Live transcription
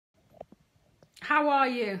How are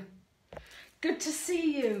you? Good to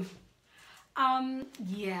see you.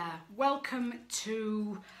 Welcome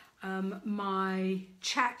to my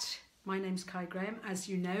chat. My name's Kai Graham, as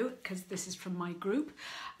you know, because this is from my group.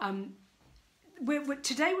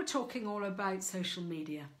 Today we're talking all about social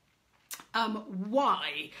media.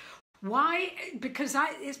 Why? Why? Because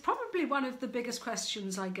it's probably one of the biggest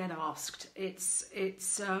questions I get asked. It's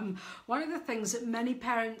one of the things that many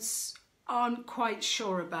parents aren't quite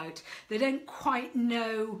sure about. They don't quite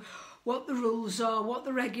know what the rules are, what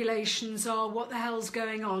the regulations are, what the hell's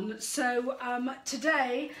going on. So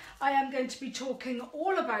today I am going to be talking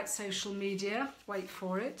all about social media. Wait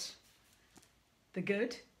for it. The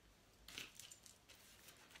good,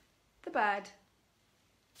 the bad,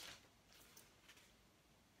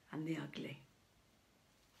 and the ugly.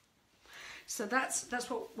 So that's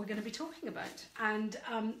what we're going to be talking about, and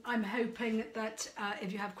I'm hoping that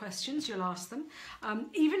if you have questions, you'll ask them.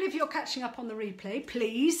 Even if you're catching up on the replay,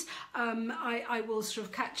 please, I will sort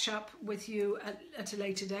of catch up with you at a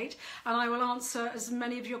later date, and I will answer as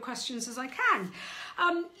many of your questions as I can.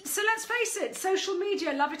 So let's face it, social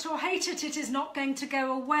media, love it or hate it, it is not going to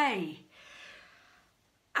go away.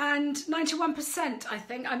 And 91%, I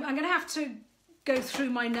think, I'm going to have to go through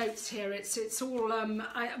my notes here. It's all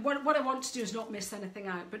what I want to do is not miss anything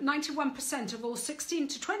out, but 91% of all 16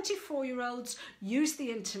 to 24-year-olds use the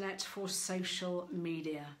internet for social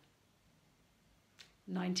media.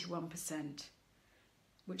 91%,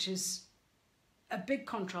 which is a big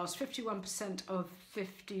contrast. 51% of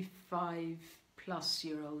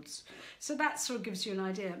 55-plus-year-olds. So that sort of gives you an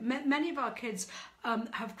idea. Many of our kids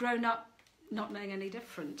have grown up not knowing any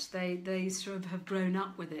different. They sort of have grown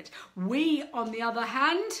up with it. We, on the other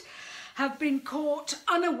hand, have been caught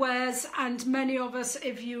unawares, and many of us,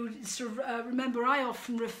 if you sort of remember, I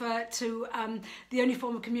often refer to the only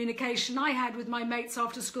form of communication I had with my mates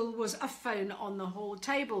after school was a phone on the hall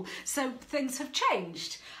table. So things have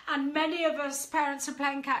changed, and many of us parents are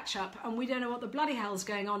playing catch up, and we don't know what the bloody hell's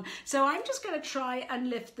going on. So I'm just going to try and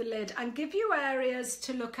lift the lid and give you areas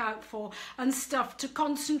to look out for and stuff to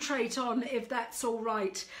concentrate on, if that's all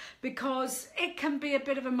right, because it can be a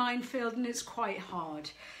bit of a minefield and it's quite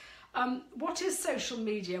hard. What is social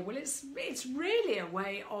media? Well, it's really a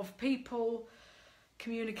way of people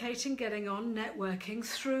communicating, getting on, networking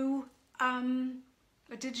through a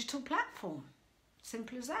digital platform.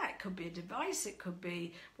 Simple as that. It could be a device, it could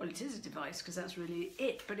be, well, it is a device because that's really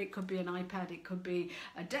it, but it could be an iPad, it could be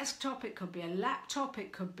a desktop, it could be a laptop,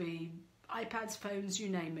 it could be iPads, phones, you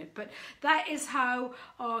name it. But that is how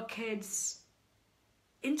our kids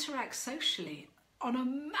interact socially on a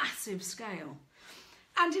massive scale.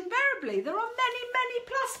 And invariably, there are many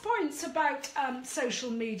plus points about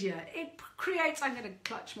social media. It creates, I'm going to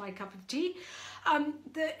clutch my cup of tea,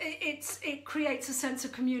 it creates a sense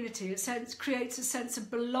of community, it creates a sense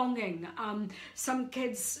of belonging. Some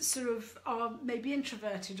kids sort of are maybe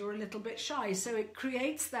introverted or a little bit shy, so it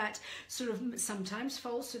creates that sort of, sometimes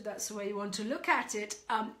false, if that's the way you want to look at it,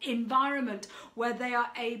 environment where they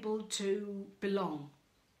are able to belong.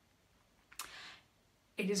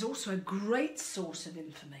 It is also a great source of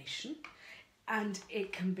information, and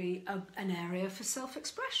it can be an area for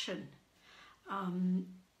self-expression,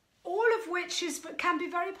 all of which can be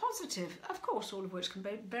very positive. Of course, all of which can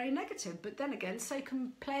be very negative, but then again, so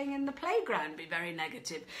can playing in the playground be very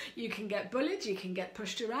negative. You can get bullied, you can get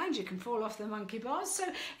pushed around, you can fall off the monkey bars. So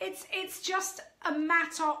it's just a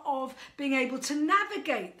matter of being able to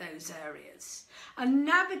navigate those areas and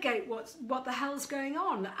navigate what the hell's going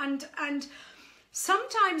on. And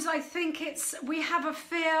sometimes I think we have a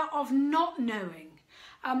fear of not knowing.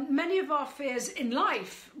 Many of our fears in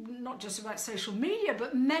life, not just about social media,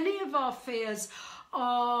 but many of our fears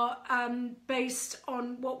are based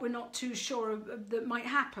on what we're not too sure of that might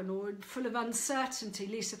happen, or full of uncertainty.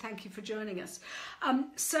 Lisa, thank you for joining us.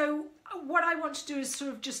 So what I want to do is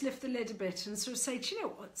sort of just lift the lid a bit and sort of say, do you know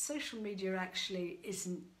what, social media actually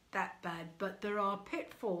isn't that bad, but there are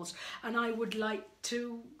pitfalls, and I would like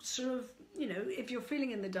to sort of, you know, if you're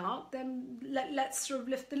feeling in the dark, then let's sort of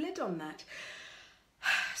lift the lid on that.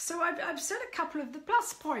 So I've said a couple of the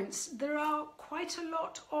plus points. There are quite a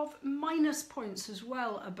lot of minus points as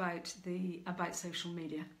well about social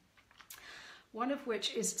media. One of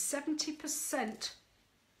which is 70%,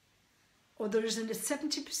 or there is a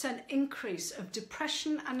 70% increase of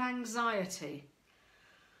depression and anxiety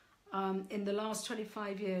in the last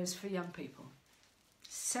 25 years for young people.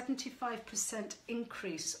 75%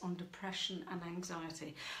 increase on depression and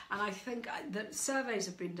anxiety. And I think that surveys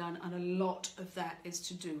have been done, and a lot of that is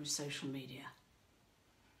to do with social media.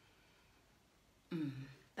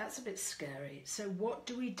 That's a bit scary. So what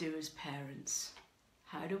do we do as parents?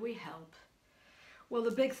 How do we help? Well, the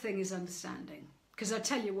big thing is understanding. Because I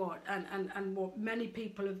tell you what, and what many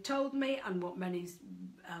people have told me, and what many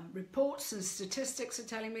reports and statistics are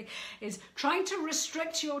telling me, is trying to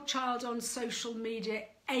restrict your child on social media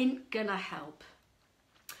ain't gonna help.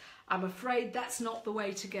 I'm afraid that's not the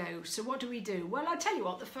way to go. So what do we do? Well, I tell you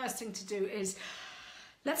what, the first thing to do is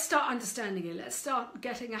let's start understanding it. Let's start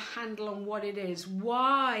getting a handle on what it is,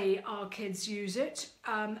 why our kids use it,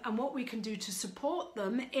 and what we can do to support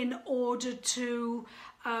them in order to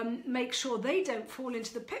make sure they don't fall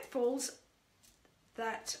into the pitfalls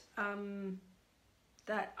that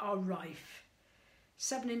that are rife.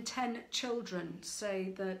 7 in 10 children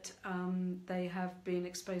say that they have been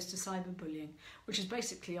exposed to cyberbullying, which is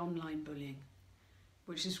basically online bullying,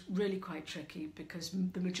 which is really quite tricky because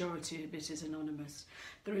the majority of it is anonymous.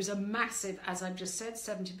 There is a massive, as I've just said,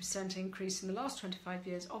 70% increase in the last 25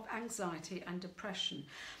 years of anxiety and depression.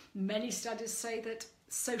 Many studies say that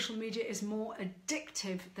social media is more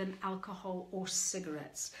addictive than alcohol or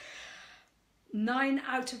cigarettes. 9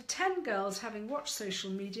 out of 10 girls having watched social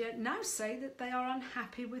media now say that they are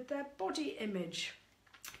unhappy with their body image.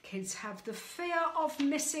 Kids have the fear of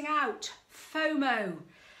missing out, FOMO.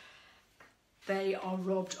 They are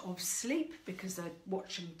robbed of sleep because they're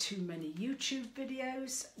watching too many YouTube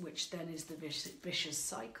videos, which then is the vicious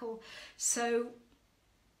cycle. So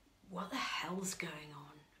what the hell's going on?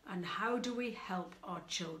 And how do we help our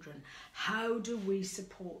children? How do we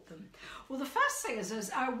support them? Well, the first thing is,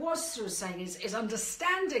 as I was sort of saying, is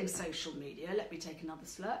understanding social media. Let me take another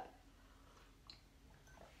slurp.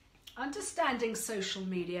 Understanding social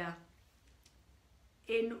media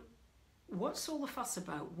in what's all the fuss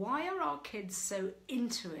about? Why are our kids so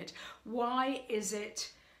into it? Why is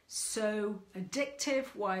it so addictive?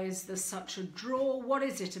 Why is there such a draw? What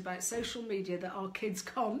is it about social media that our kids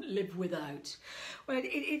can't live without? Well,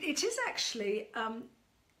 it is actually,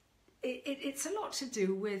 it's a lot to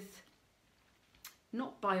do with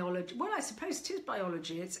not biology. Well, I suppose it is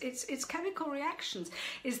biology. It's chemical reactions.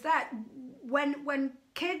 Is that when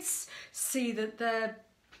kids see that their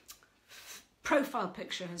profile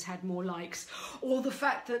picture has had more likes, or the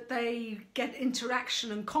fact that they get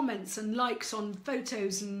interaction and comments and likes on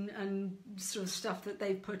photos and sort of stuff that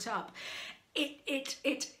they've put up,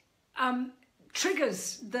 it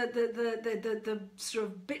triggers the sort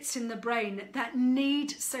of bits in the brain that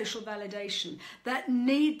need social validation, that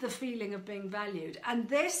need the feeling of being valued, and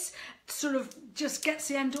this sort of just gets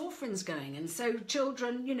the endorphins going. And so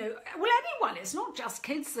children, you know, well, anyone, it's not just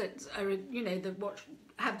kids that are, you know, that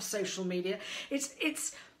have social media.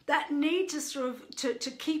 It's that need to sort of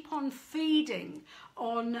to keep on feeding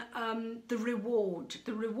on the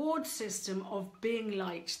reward system of being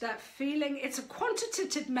liked, that feeling. It's a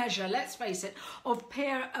quantitative measure, let's face it, of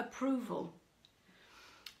peer approval.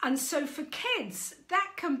 And so for kids,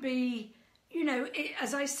 that can be, you know,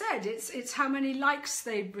 as I said, it's how many likes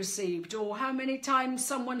they've received, or how many times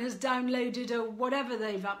someone has downloaded or whatever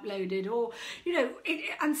they've uploaded, or, you know,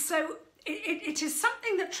 and so it is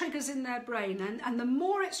something that triggers in their brain, and the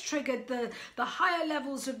more it's triggered, the higher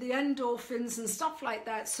levels of the endorphins and stuff like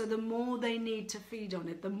that, so the more they need to feed on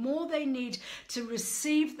it, the more they need to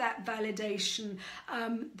receive that validation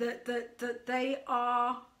that they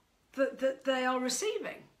are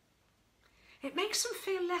receiving. It makes them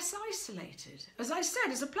feel less isolated. As I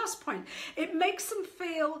said, as a plus point, it makes them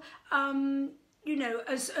feel you know,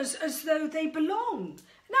 as though they belong.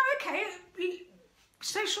 Now, okay,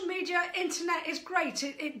 social media, internet is great.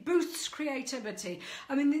 It boosts creativity.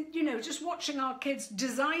 I mean, you know, just watching our kids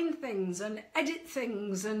design things and edit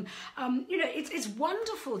things, and you know, it's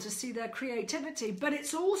wonderful to see their creativity, but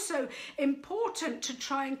it's also important to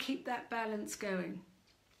try and keep that balance going,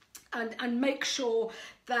 and make sure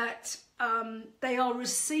that they are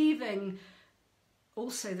receiving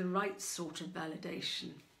also the right sort of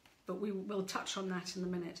validation. But we will touch on that in a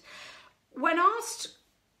minute. When asked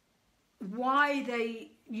why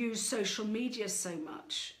they use social media so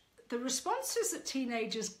much, the responses that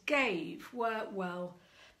teenagers gave were, well,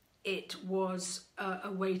 it was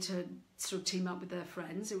a way to sort of team up with their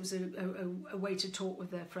friends. It was a way to talk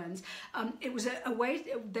with their friends. It was a way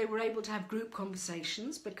they were able to have group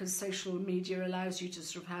conversations, because social media allows you to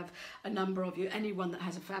sort of have a number of you. Anyone that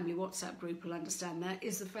has a family WhatsApp group will understand that,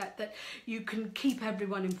 is the fact that you can keep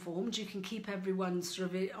everyone informed. You can keep everyone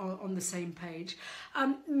sort of on the same page.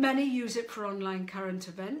 Many use it for online current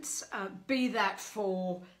events, be that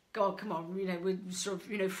for, God, come on, you know, we're sort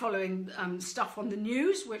of, you know, following stuff on the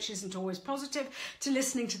news, which isn't always positive, to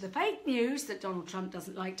listening to the fake news that Donald Trump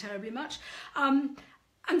doesn't like terribly much. And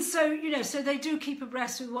so, you know, so they do keep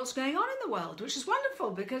abreast with what's going on in the world, which is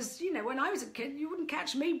wonderful, because, you know, when I was a kid, you wouldn't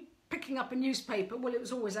catch me picking up a newspaper, well, it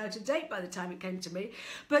was always out of date by the time it came to me.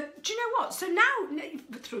 But do you know what? So now,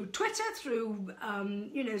 through Twitter, through,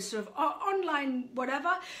 you know, sort of online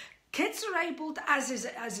whatever, kids are able to, as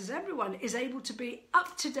is everyone, is able to be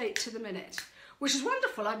up to date to the minute, which is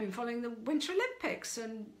wonderful. I've been following the Winter Olympics,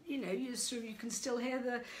 and you know, you can still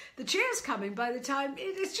hear the cheers coming by the time.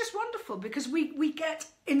 It's just wonderful because we get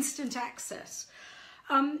instant access.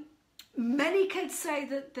 Many kids say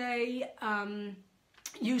that they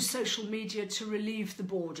use social media to relieve the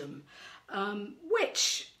boredom,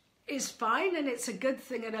 which is fine, and it's a good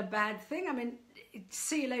thing and a bad thing. I mean,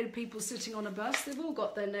 see a load of people sitting on a bus, they've all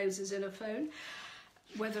got their noses in a phone.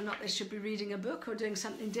 Whether or not they should be reading a book or doing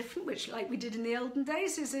something different, which like we did in the olden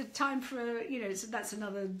days, is a time for, you know, so that's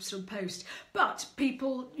another sort of post. But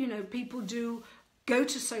people, you know, people do go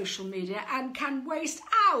to social media and can waste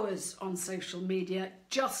hours on social media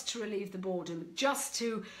just to relieve the boredom, just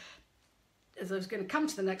to, as I was going to come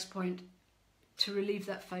to the next point, to relieve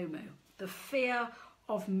that FOMO, the fear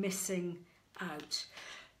of missing out.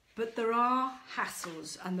 But there are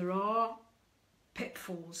hassles and there are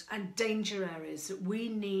pitfalls and danger areas that we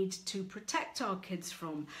need to protect our kids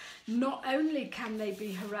from. Not only can they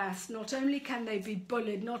be harassed, not only can they be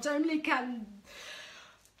bullied, not only can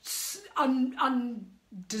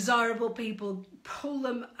undesirable people pull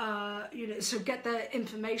them, you know, so get their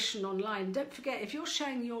information online. Don't forget, if you're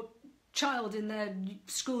showing your child in their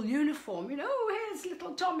school uniform, you know, oh, here's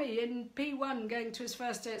little Tommy in P1 going to his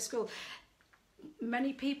first day at school.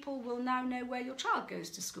 Many people will now know where your child goes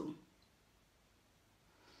to school.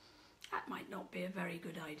 That might not be a very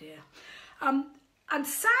good idea. And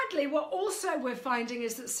sadly, what also we're finding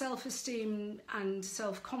is that self-esteem and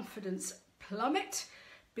self-confidence plummet,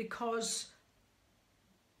 because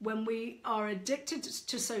when we are addicted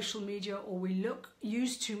to social media or we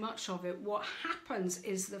use too much of it, what happens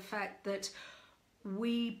is the fact that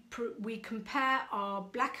we compare our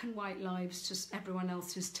black and white lives to everyone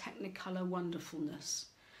else's technicolor wonderfulness.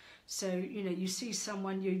 So, you know, you see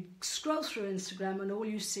someone, you scroll through Instagram and all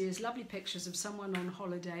you see is lovely pictures of someone on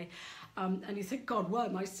holiday, and you think, God, why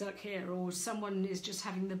am I stuck here? Or someone is just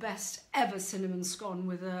having the best ever cinnamon scone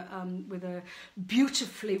with a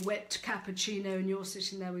beautifully whipped cappuccino, and you're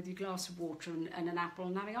sitting there with your glass of water and an apple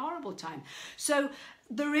and having a horrible time. So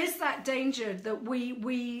there is that danger that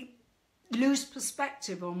we lose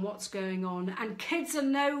perspective on what's going on, and kids are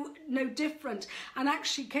no different. And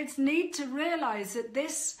actually, kids need to realise that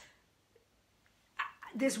this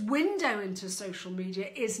window into social media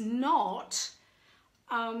is not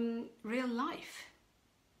real life,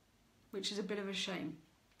 which is a bit of a shame.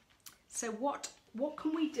 So what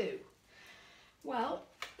can we do? Well,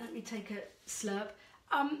 let me take a slurp.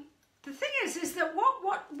 The thing is that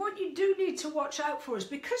what you do need to watch out for is,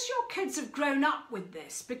 because your kids have grown up with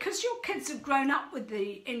this, because your kids have grown up with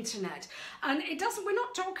the internet, and we're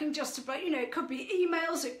not talking just about, you know, it could be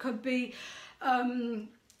emails, it could be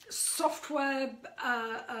software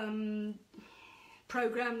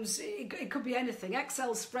programs, it could be anything,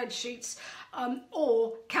 Excel spreadsheets,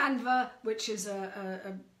 or Canva, which is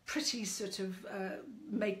a pretty sort of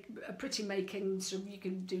pretty making, so you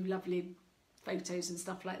can do lovely photos and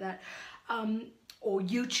stuff like that, or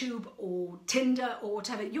YouTube or Tinder or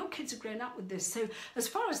whatever. Your kids have grown up with this, so as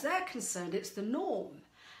far as they're concerned, it's the norm,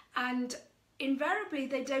 and invariably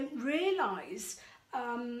they don't realise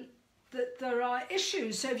that there are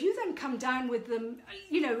issues. So if you then come down with them,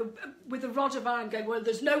 you know, with a rod of iron going, well,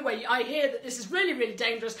 there's no way, I hear that this is really, really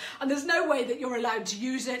dangerous and there's no way that you're allowed to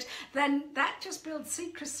use it, then that just builds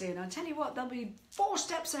secrecy. And I tell you what, they'll be 4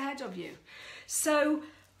 steps ahead of you. So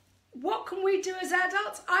what can we do as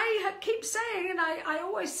adults? I keep saying, and I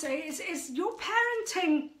always say, is your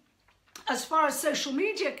parenting, as far as social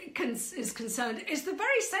media is concerned, is the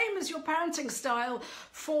very same as your parenting style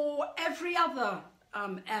for every other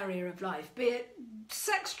area of life, be it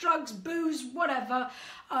sex, drugs, booze, whatever,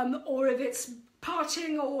 or if it's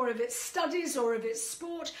partying, or if it's studies, or if it's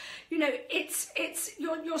sport. You know, it's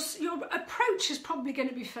your approach is probably going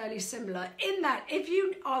to be fairly similar, in that if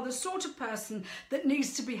you are the sort of person that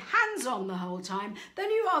needs to be hands-on the whole time, then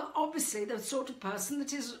you are obviously the sort of person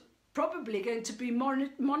that is probably going to be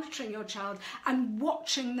monitoring your child and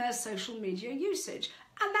watching their social media usage.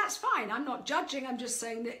 And that's fine. I'm not judging. I'm just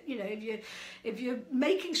saying that, you know, if you're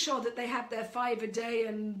making sure that they have their 5 a day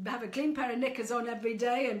and have a clean pair of knickers on every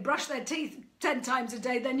day and brush their teeth 10 times a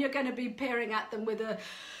day, then you're going to be peering at them with a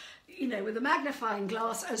magnifying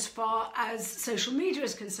glass as far as social media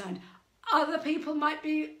is concerned. Other people might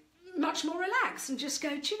be much more relaxed and just go,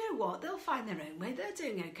 do you know what? They'll find their own way. They're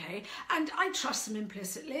doing okay. And I trust them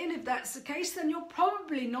implicitly. And if that's the case, then you're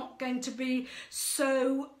probably not going to be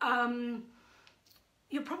so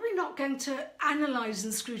you're probably not going to analyse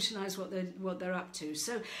and scrutinise what they're up to.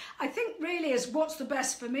 So I think really is what's the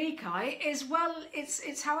best for me, Kai, is, well,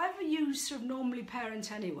 it's however you sort of normally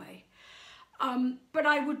parent anyway. But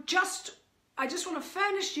I just want to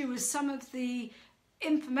furnish you with some of the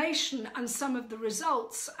information and some of the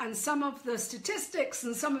results and some of the statistics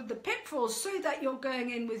and some of the pitfalls so that you're going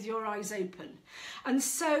in with your eyes open. And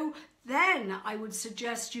so then I would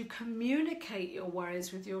suggest you communicate your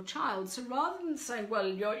worries with your child. So rather than saying, well,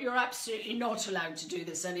 you're absolutely not allowed to do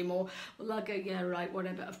this anymore, well, they'll go, yeah, right,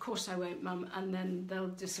 whatever, of course I won't, Mum, and then they'll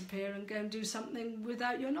disappear and go and do something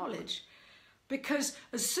without your knowledge. Because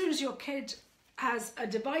as soon as your kid has a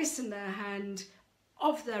device in their hand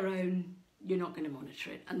of their own, you're not going to monitor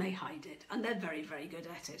it, and they hide it, and they're very, very good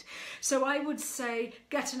at it. So I would say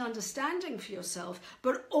get an understanding for yourself,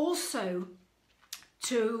 but also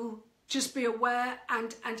to just be aware,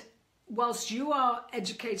 and whilst you are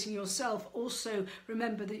educating yourself, also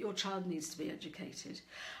remember that your child needs to be educated.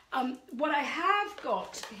 What I have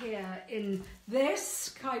got here in this,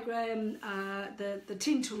 Kai Graham, the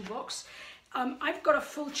Teen Toolbox, I've got a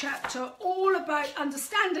full chapter all about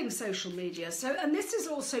understanding social media. So, and this is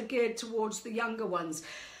also geared towards the younger ones.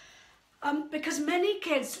 Because many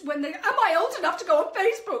kids, when they, am I old enough to go on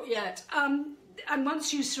Facebook yet? And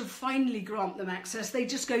once you sort of finally grant them access, they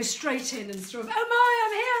just go straight in and sort of, oh my,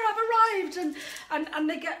 I'm here, I've arrived. And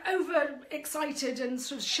they get overexcited and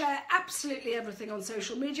sort of share absolutely everything on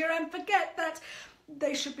social media and forget that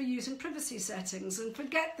they should be using privacy settings, and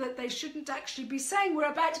forget that they shouldn't actually be saying we're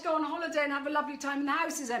about to go on holiday and have a lovely time and the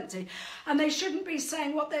house is empty. And they shouldn't be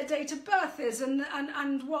saying what their date of birth is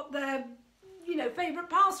and what their favourite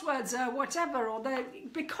passwords are, whatever, or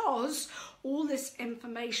because all this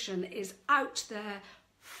information is out there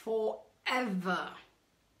forever.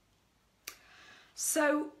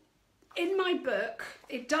 So in my book,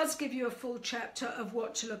 it does give you a full chapter of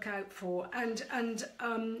what to look out for, and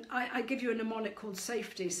I give you a mnemonic called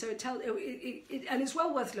safety. So and it's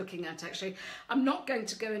well worth looking at, actually. I'm not going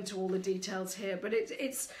to go into all the details here, but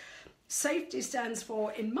it's safety stands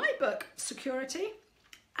for, in my book, security,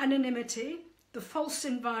 anonymity, the false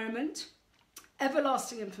environment,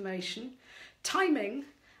 everlasting information, timing,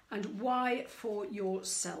 and why for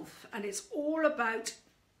yourself. And it's all about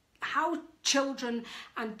how children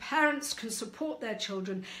and parents can support their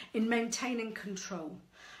children in maintaining control,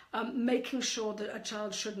 making sure that a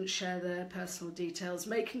child shouldn't share their personal details,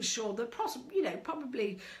 making sure that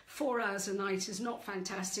probably 4 hours a night is not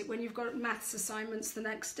fantastic when you've got maths assignments the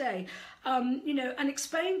next day, and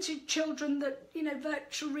explain to children that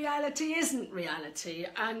virtual reality isn't reality,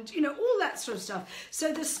 and all that sort of stuff.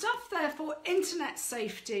 So the stuff there for internet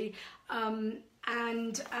safety, and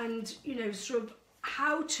sort of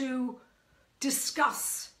how to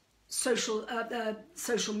discuss social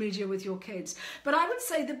media with your kids. But I would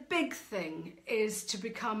say the big thing is to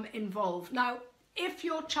become involved. Now, if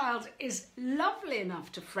your child is lovely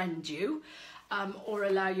enough to friend you or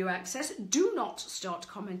allow you access, do not start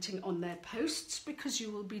commenting on their posts, because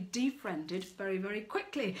you will be defriended very, very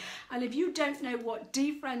quickly. And if you don't know what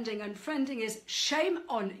defriending and friending is, shame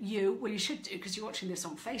on you. Well, you should do, because you're watching this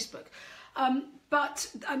on Facebook. But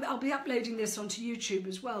I'll be uploading this onto YouTube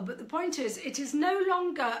as well. But the point is, it is no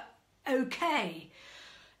longer okay,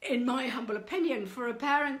 in my humble opinion, for a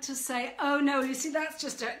parent to say, oh no, you see, that's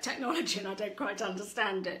just technology and I don't quite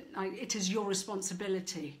understand it. It is your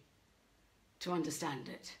responsibility to understand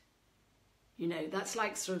it. That's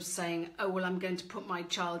like sort of saying, oh, well, I'm going to put my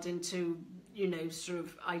child into, sort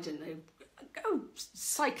of, I don't know, go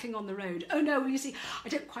cycling on the road. Oh no, well, you see, I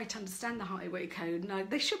don't quite understand the highway code. No,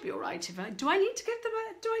 they should be all right. Do I need to give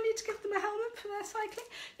them a helmet for their cycling?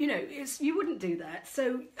 You wouldn't do that.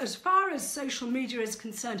 So as far as social media is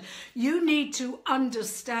concerned, you need to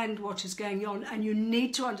understand what is going on, and you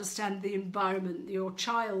need to understand the environment your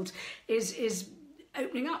child is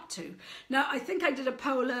opening up to. Now, I think I did a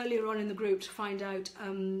poll earlier on in the group to find out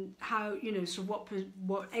how, sort of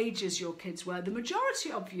what ages your kids were. The majority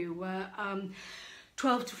of you were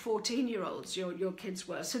 12 to 14-year-olds, your kids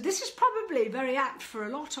were. So this is probably very apt for a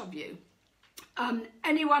lot of you.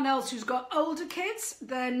 Anyone else who's got older kids,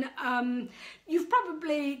 then you've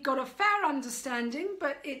probably got a fair understanding,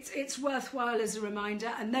 but it's worthwhile as a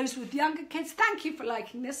reminder. And those with younger kids, thank you for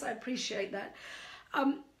liking this. I appreciate that.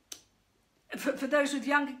 For those with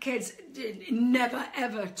younger kids, never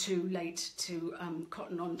ever too late to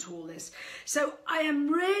cotton on to all this. So I am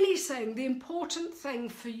really saying the important thing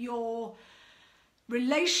for your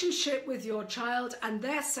relationship with your child and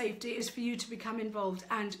their safety is for you to become involved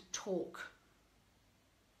and talk.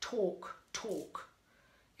 Talk.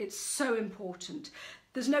 It's so important.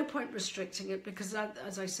 there's no point restricting it because,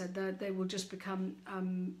 as I said, they will just become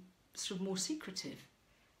sort of more secretive,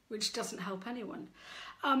 which doesn't help anyone.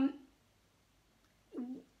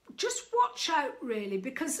 Just watch out, really,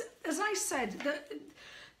 because, as I said,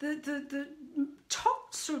 the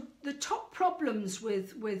top problems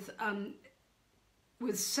with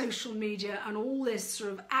social media and all this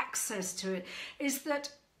sort of access to it is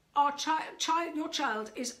that your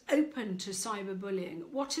child is open to cyberbullying.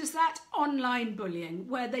 What is that? Online bullying,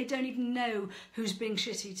 where they don't even know who's being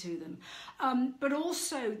shitty to them. But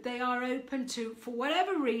also they are open to, for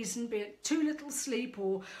whatever reason, be it too little sleep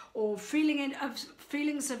or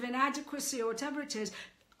feelings of inadequacy or whatever it is,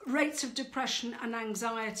 rates of depression and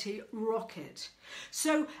anxiety rocket.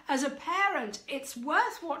 So as a parent, it's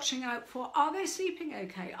worth watching out for, are they sleeping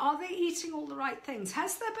okay? Are they eating all the right things?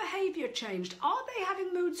 Has their behaviour changed? Are they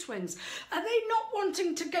having mood swings? Are they not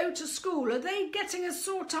wanting to go to school? Are they getting a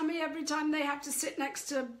sore tummy every time they have to sit next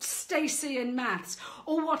to Stacey in maths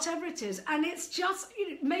or whatever it is? And it's just,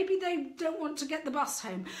 maybe they don't want to get the bus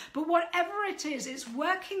home, but whatever it is, it's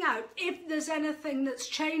working out if there's anything that's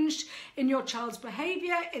changed in your child's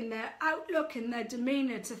behaviour, in their outlook, in their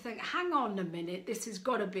demeanour, to think, hang on a minute, this has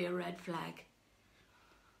got to be a red flag.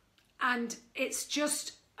 And it's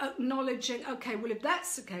just acknowledging, okay, well, if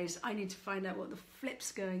that's the case, I need to find out what the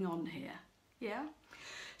flip's going on here. Yeah?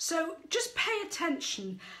 So just pay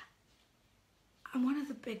attention. And one of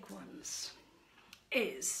the big ones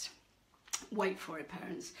is, wait for it,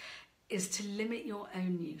 parents, is to limit your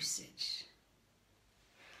own usage.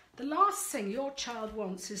 The last thing your child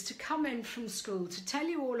wants is to come in from school to tell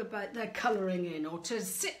you all about their colouring in, or to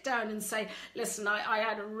sit down and say, listen, I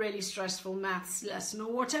had a really stressful maths lesson,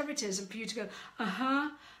 or whatever it is, and for you to go,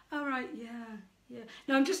 all right, yeah.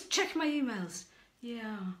 No, I'm just checking my emails.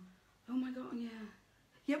 Yeah. Oh my God, yeah.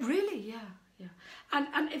 Yeah, really? Yeah.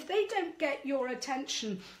 And if they don't get your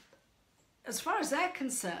attention, as far as they're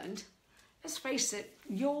concerned, let's face it,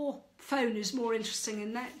 your phone is more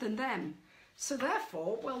interesting than them. So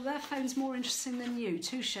therefore, well, their phone's more interesting than you.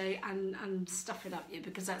 Touche, and stuff it up you,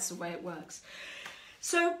 because that's the way it works.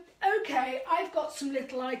 So, okay, I've got some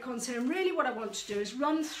little icons here, and really what I want to do is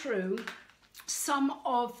run through some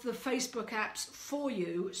of the Facebook apps for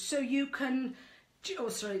you, so you can,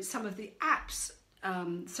 some of the apps,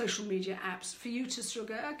 social media apps, for you to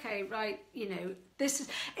sort of go, okay, right, this is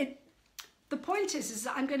it. The point is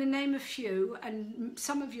that I'm going to name a few, and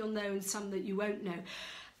some of you'll know and some that you won't know.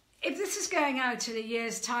 If this is going out in a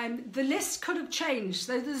year's time, the list could have changed.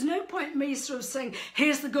 So there's no point in me sort of saying,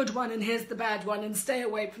 here's the good one and here's the bad one, and stay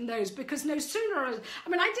away from those, because no sooner, I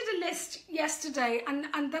did a list yesterday, and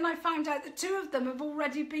then I found out that 2 of them have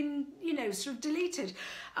already been, sort of deleted.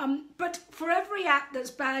 But for every app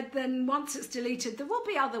that's bad, then once it's deleted, there will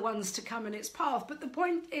be other ones to come in its path. But the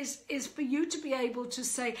point is for you to be able to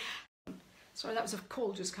say, sorry, that was a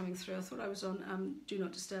call just coming through. I thought I was on Do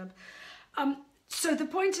Not Disturb. So the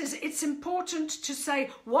point is, it's important to say,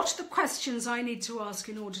 what are the questions I need to ask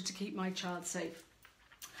in order to keep my child safe?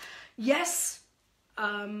 Yes,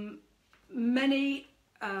 many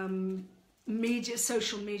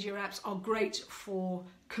social media apps are great for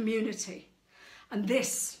community. And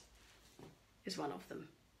this is one of them.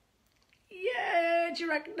 Yeah, do you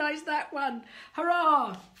recognise that one?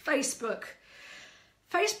 Hurrah, Facebook.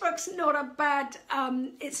 Facebook's not a bad,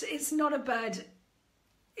 it's not a bad,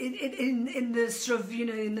 in the sort of,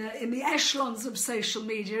 in the echelons of social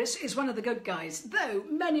media, it's one of the good guys. Though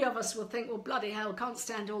many of us will think, well, bloody hell, can't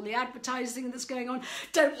stand all the advertising that's going on,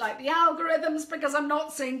 don't like the algorithms because I'm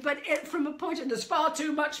not seeing, but from a point of, there's far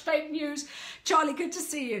too much fake news. Charlie, good to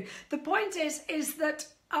see you. The point is that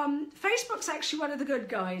Facebook's actually one of the good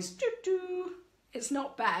guys. It's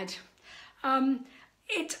not bad.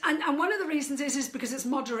 And one of the reasons is because it's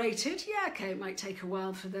moderated. Yeah, okay, it might take a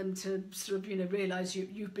while for them to sort of, realise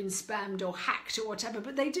you've been spammed or hacked or whatever,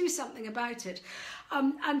 but they do something about it.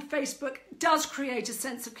 And Facebook does create a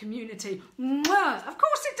sense of community. Mwah! Of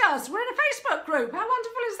course it does. We're in a Facebook group. How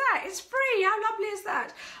wonderful is that? It's free. How lovely is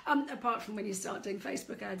that? Apart from when you start doing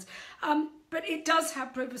Facebook ads. But it does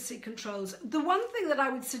have privacy controls. The one thing that I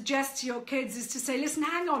would suggest to your kids is to say, listen,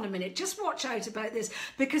 hang on a minute, just watch out about this,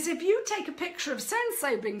 because if you take a picture of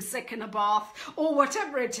so-and-so being sick in a bath or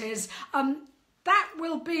whatever it is, that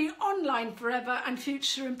will be online forever, and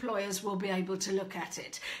future employers will be able to look at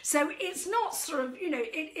it. So it's not sort of,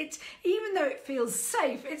 it's even though it feels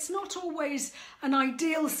safe, it's not always an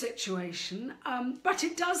ideal situation, but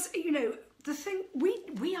it does, the thing,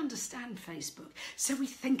 we understand Facebook, so we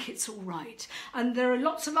think it's all right. And there are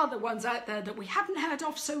lots of other ones out there that we haven't heard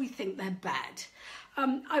of, so we think they're bad.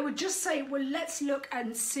 I would just say, well, let's look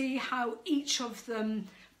and see how each of them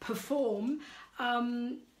perform.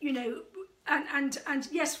 you know, and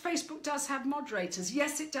yes, Facebook does have moderators.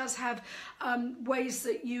 Yes, it does have ways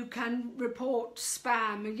that you can report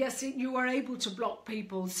spam. And yes, you are able to block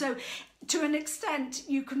people. So to an extent,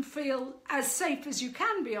 you can feel as safe as you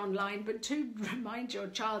can be online, but to remind your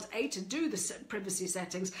child, A, to do the privacy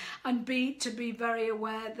settings, and B, to be very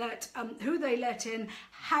aware that who they let in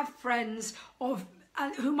have friends of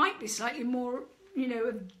who might be slightly more, you know,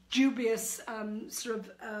 of dubious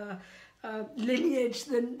lineage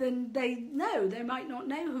than they know. They might not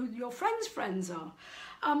know who your friends are.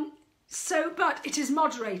 But it is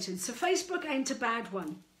moderated. So Facebook ain't a bad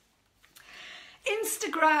one.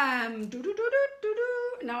 Instagram.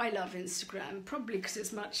 Now I love Instagram, probably because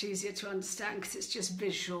it's much easier to understand because it's just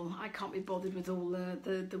visual. I can't be bothered with all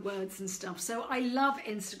the words and stuff. So I love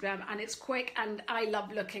Instagram, and it's quick, and I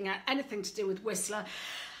love looking at anything to do with Whistler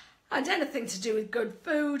and anything to do with good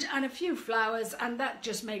food and a few flowers, and that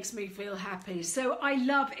just makes me feel happy. So I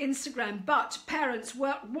love Instagram, but parents,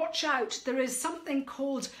 watch out. There is something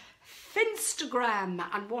called Finstagram,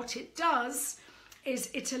 and what it does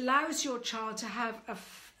is it allows your child to have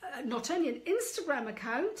not only an Instagram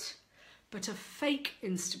account, but a fake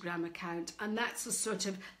Instagram account, and that's the sort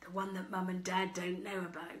of the one that mum and dad don't know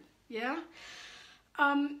about. Yeah,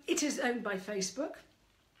 it is owned by Facebook.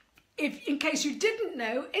 In case you didn't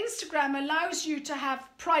know, Instagram allows you to have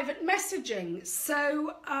private messaging.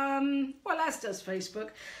 So, well, as does Facebook.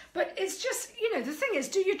 But it's just, you know, the thing is,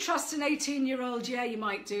 do you trust an 18-year-old? Yeah, you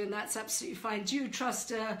might do, and that's absolutely fine. Do you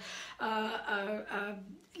trust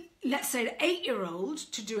let's say an 8-year-old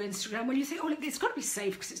to do Instagram? Well, you think, oh, it's got to be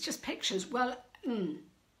safe because it's just pictures. Well,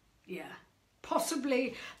 yeah,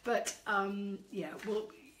 possibly. But, yeah, well,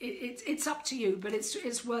 it's up to you, but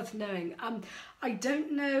it's worth knowing. I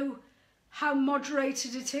don't know how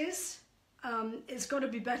moderated it is. It's got to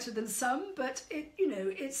be better than some, but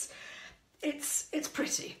it's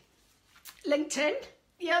pretty. LinkedIn,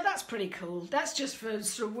 yeah, that's pretty cool. That's just for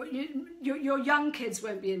sort of your young kids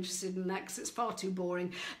won't be interested in that because it's far too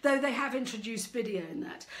boring. Though they have introduced video in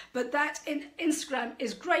that, but that Instagram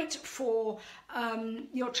is great for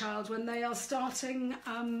your child when they are starting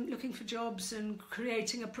looking for jobs and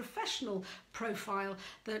creating a professional profile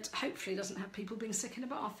that hopefully doesn't have people being sick in a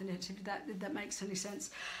bath in it, if that makes any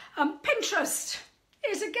sense. Pinterest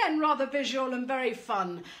is again rather visual and very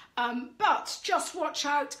fun, but just watch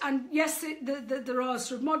out. And yes, there are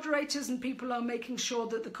sort of moderators and people are making sure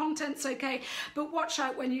that the content's okay, but watch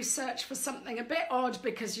out when you search for something a bit odd,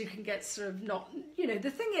 because you can get sort of not, the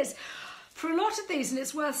thing is, for a lot of these, and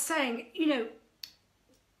it's worth saying,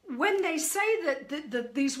 when they say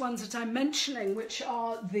that these ones that I'm mentioning, which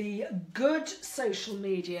are the good social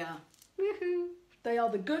media, they are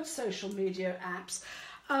the good social media apps,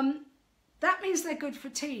 that means they're good for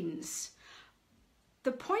teens.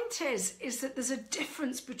 The point is that there's a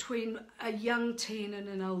difference between a young teen and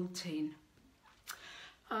an old teen.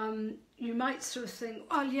 You might sort of think,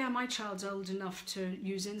 oh yeah, my child's old enough to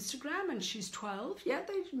use Instagram and she's 12. Yeah,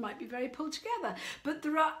 they might be very pulled together. But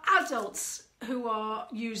there are adults who are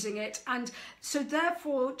using it, and so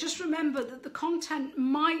therefore just remember that the content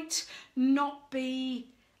might not be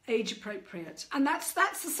age appropriate, and that's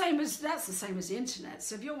the same as the internet.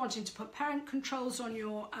 So if you're wanting to put parent controls on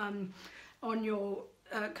your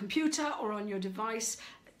computer or on your device,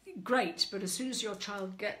 great, but as soon as your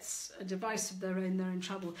child gets a device of their own, they're in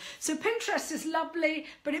trouble. So Pinterest is lovely,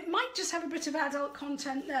 but it might just have a bit of adult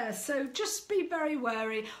content there, so just be very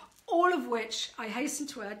wary, all of which, I hasten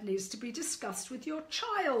to add, needs to be discussed with your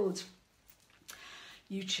child.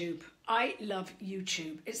 YouTube. I love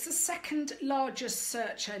YouTube. It's the second largest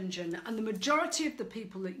search engine, and the majority of the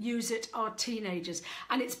people that use it are teenagers.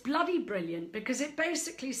 And it's bloody brilliant because it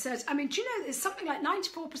basically says, I mean, do you know, it's something like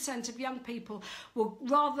 94% of young people will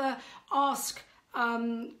rather ask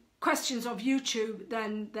questions of YouTube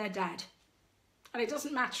than their dad. And it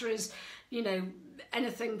doesn't matter as,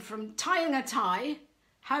 anything from tying a tie.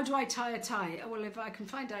 How do I tie a tie? Well, if I can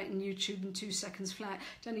find out in YouTube in 2 seconds flat,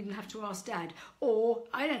 don't even have to ask dad. Or,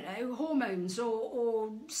 I don't know, hormones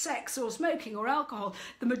or sex or smoking or alcohol.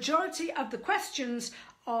 The majority of the questions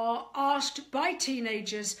are asked by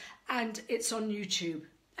teenagers, and it's on YouTube.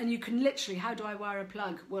 And you can literally, how do I wire a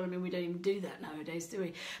plug? Well, I mean, we don't even do that nowadays, do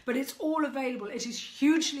we? But it's all available. It is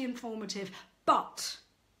hugely informative, but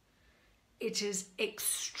it is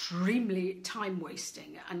extremely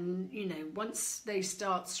time-wasting, and once they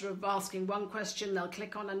start sort of asking one question, they'll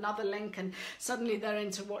click on another link, and suddenly they're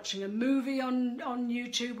into watching a movie on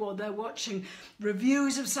YouTube, or they're watching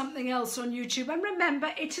reviews of something else on YouTube. And remember,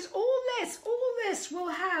 it is all this will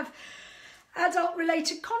have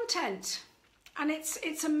adult-related content. And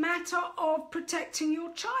it's a matter of protecting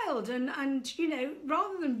your child, and you know,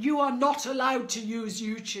 rather than you are not allowed to use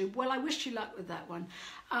YouTube. Well, I wish you luck with that one.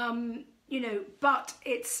 You know, but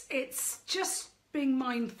it's just being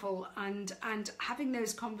mindful and having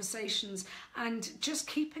those conversations and just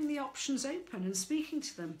keeping the options open and speaking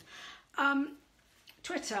to them.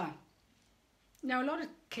 Twitter. Now, a lot of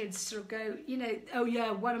kids sort of go, you know, oh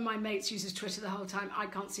yeah, one of my mates uses Twitter the whole time. I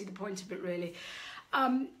can't see the point of it really.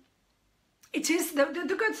 It is the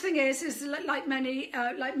good thing is like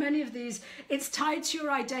many of these, it's tied to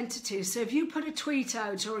your identity. So if you put a tweet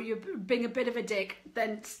out or you're being a bit of a dick,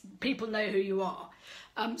 then people know who you are.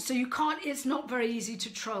 So you can't. It's not very easy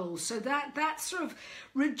to troll. So that sort of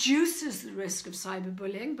reduces the risk of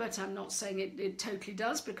cyberbullying. But I'm not saying it totally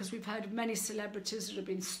does, because we've heard of many celebrities that have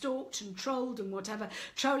been stalked and trolled and whatever.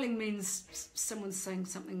 Trolling means someone's saying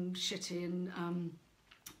something shitty and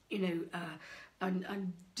you know.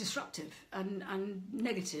 And disruptive and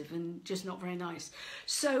negative and just not very nice.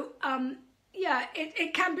 So yeah,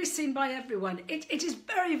 it can be seen by everyone. It is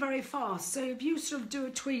very, very fast. So if you sort of do a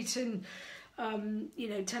tweet in you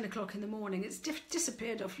know, 10 o'clock in the morning, it's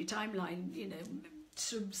disappeared off your timeline, you know,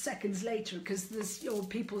 sort of seconds later, because there's your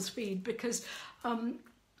people's feed, because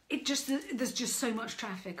there's just so much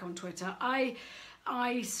traffic on Twitter. I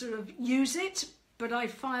sort of use it, but I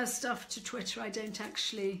fire stuff to Twitter. I don't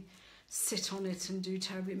actually sit on it and do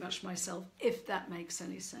terribly much myself, if that makes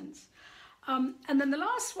any sense. And then the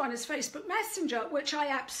last one is Facebook Messenger, which I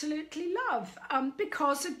absolutely love,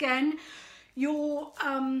 because again, your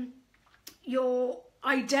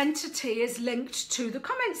identity is linked to the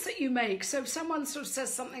comments that you make. So if someone sort of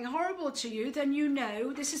says something horrible to you, then you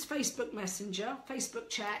know, this is Facebook Messenger, Facebook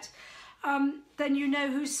chat, then you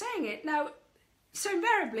know who's saying it. Now, so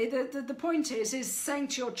invariably, the point is saying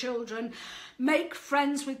to your children, make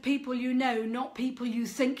friends with people you know, not people you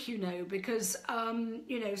think you know, because,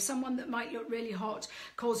 you know, someone that might look really hot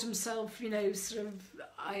calls himself, you know, sort of,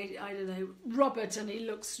 I don't know, Robert, and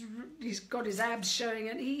he's got his abs showing,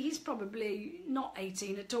 and he's probably not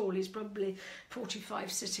 18 at all. He's probably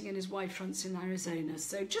 45 sitting in his white fronts in Arizona.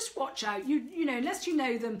 So just watch out. You know, unless you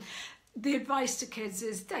know them, the advice to kids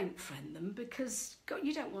is don't friend them, because God,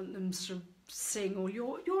 you don't want them sort of seeing all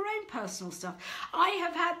your own personal stuff. I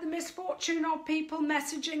have had the misfortune of people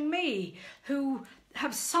messaging me who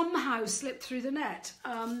have somehow slipped through the net,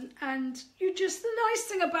 and the nice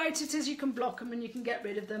thing about it is you can block them and you can get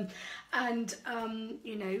rid of them, and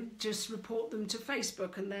you know, just report them to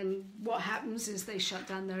Facebook, and then what happens is they shut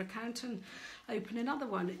down their account and open another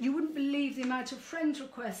one. You wouldn't believe the amount of friend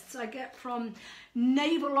requests I get from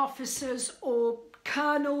naval officers or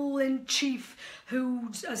colonel-in-chief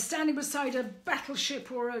who are standing beside a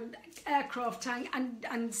battleship or an aircraft tank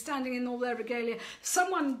and standing in all their regalia.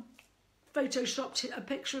 Someone photoshopped a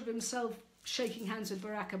picture of himself shaking hands with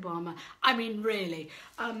Barack Obama. I mean, really,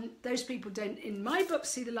 those people don't, in my book,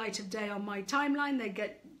 see the light of day on my timeline. They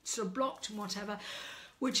get sort of blocked and whatever,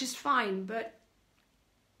 which is fine, but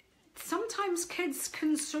sometimes kids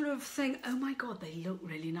can sort of think, oh my God, they look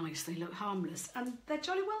really nice, they look harmless, and they're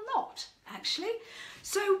jolly well not, actually.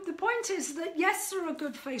 So the point is that yes, there are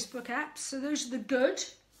good Facebook apps. So those are the good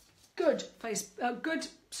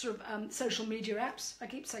sort of social media apps. I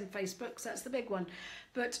keep saying Facebook because that's the big one,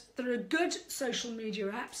 but there are good social media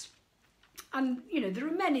apps. And, you know, there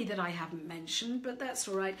are many that I haven't mentioned, but that's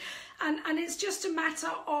all right. And it's just a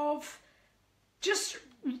matter of just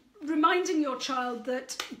reminding your child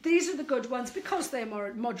that these are the good ones because they're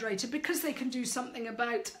more moderated, because they can do something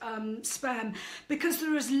about spam, because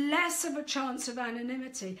there is less of a chance of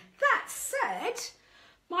anonymity. That said,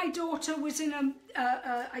 my daughter was in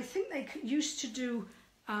I think they used to do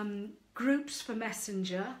groups for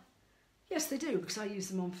Messenger. Yes, they do, because I use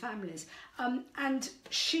them on families. And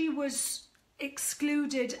she was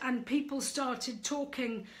excluded, and people started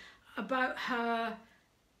talking about her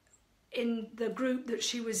in the group that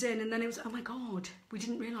she was in, and then it was, oh my God, we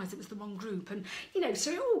didn't realise it was the wrong group, and you know,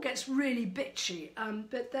 so it all gets really bitchy,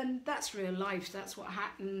 but then that's real life. That's what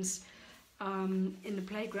happens in the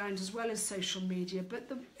playground as well as social media.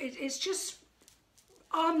 But it's just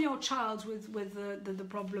arm your child with the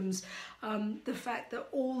problems, the fact that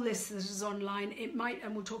all this that is online, it might,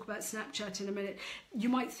 and we'll talk about Snapchat in a minute, you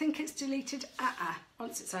might think it's deleted.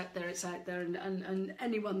 Once it's out there, and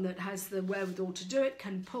anyone that has the wherewithal to do it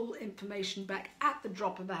can pull information back at the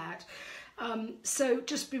drop of a hat. So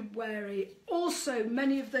just be wary. Also,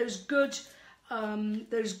 many of those good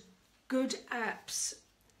apps,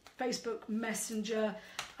 Facebook Messenger,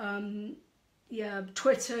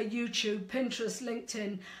 Twitter, YouTube, Pinterest,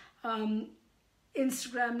 LinkedIn,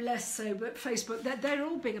 Instagram less so, but Facebook, they're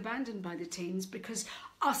all being abandoned by the teens because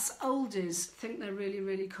us oldies think they're really,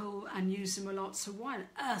 really cool and use them a lot. So why on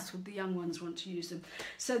earth would the young ones want to use them?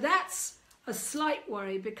 So that's a slight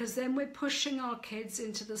worry, because then we're pushing our kids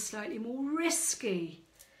into the slightly more risky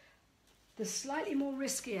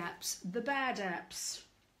apps, the bad apps,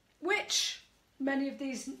 which many of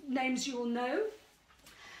these names you will know.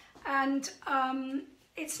 And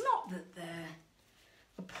it's not that they're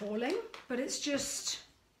appalling, but it's just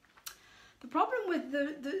the problem with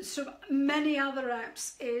the sort of many other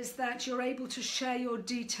apps is that you're able to share your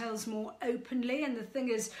details more openly. And the thing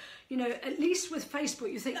is, you know, at least with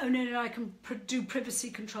Facebook, you think, oh no, I can do privacy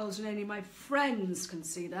controls and only my friends can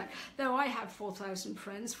see that. Though I have 4,000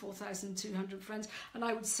 friends, 4,200 friends, and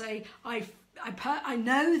I would say I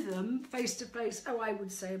know them face to face. Oh, I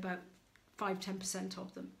would say about 5-10%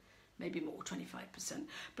 of them. Maybe more, 25%.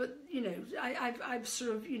 But you know, I've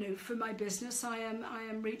sort of, you know, for my business, I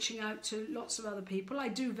am reaching out to lots of other people. I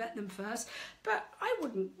do vet them first, but I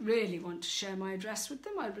wouldn't really want to share my address with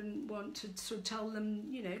them. I wouldn't want to sort of tell them,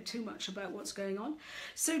 you know, too much about what's going on.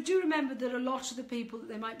 So do remember that a lot of the people that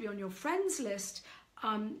they might be on your friends list,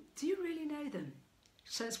 do you really know them?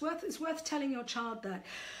 So it's worth telling your child that.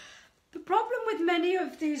 The problem with many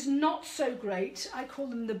of these not so great, I call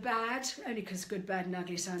them the bad, only because good, bad and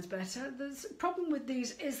ugly sounds better. The problem with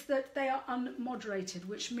these is that they are unmoderated,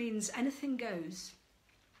 which means anything goes.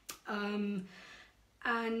 And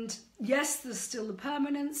yes, there's still the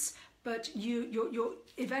permanence, but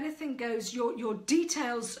if anything goes, your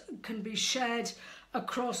details can be shared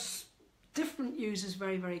across different users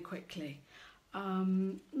very, very quickly.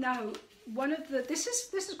 Now, this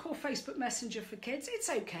is called Facebook Messenger for kids. It's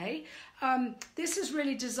okay. This is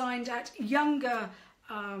really designed at younger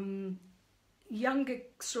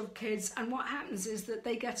sort of kids, and what happens is that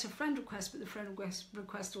they get a friend request, but the friend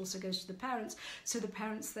request also goes to the parents. So the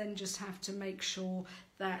parents then just have to make sure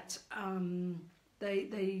that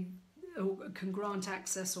they can grant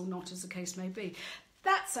access or not, as the case may be.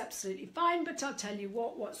 That's absolutely fine, but I'll tell you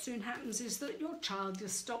what soon happens is that your child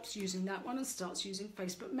just stops using that one and starts using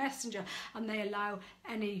Facebook Messenger, and they allow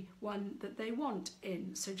anyone that they want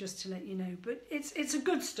in. So just to let you know, but it's a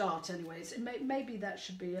good start anyways. Maybe that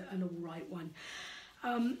should be an all right one.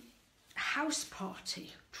 House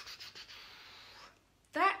party.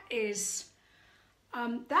 That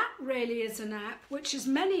really is an app which is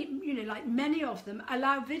like many of them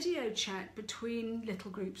allow video chat between little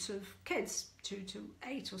groups of kids, 2 to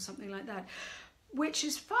 8 or something like that, which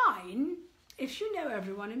is fine if you know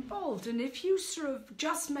everyone involved, and if you sort of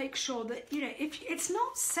just make sure that, you know, if it's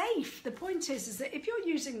not safe. The point is that if you're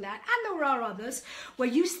using that, and there are others where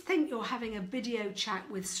you think you're having a video chat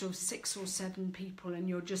with sort of 6 or 7 people and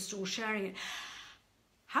you're just all sharing it,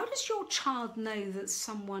 how does your child know that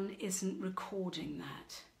someone isn't recording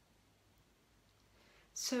that?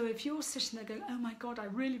 So if you're sitting there going, oh my God, I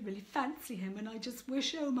really, really fancy him and I just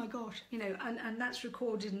wish, oh my gosh, you know, and that's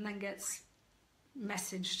recorded and then gets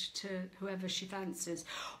messaged to whoever she fancies.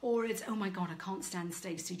 Or it's, oh my God, I can't stand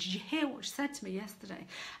Stacey. Did you hear what she said to me yesterday?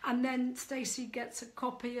 And then Stacey gets a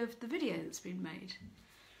copy of the video that's been made.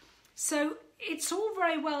 So it's all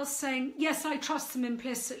very well saying, yes, I trust them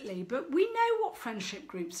implicitly, but we know what friendship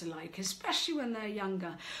groups are like, especially when they're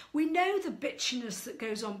younger. We know the bitchiness that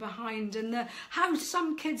goes on behind, and how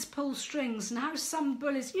some kids pull strings and how some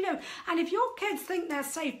bullies, you know. And if your kids think they're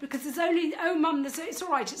safe because there's only, oh mum, it's all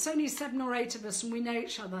right, it's only 7 or 8 of us and we know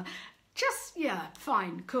each other, just, yeah,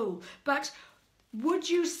 fine, cool. But would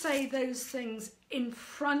you say those things in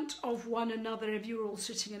front of one another if you were all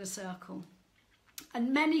sitting in a circle?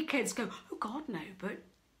 And many kids go, oh God, no, but,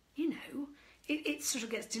 you know, it sort of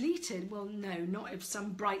gets deleted. Well, no, not if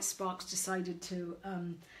some bright sparks decided to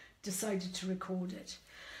record it.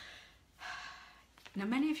 Now,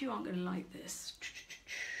 many of you aren't going to like this.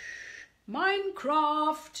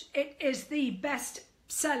 Minecraft, it is the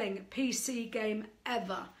best-selling PC game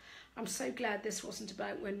ever. I'm so glad this wasn't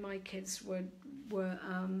about when my kids were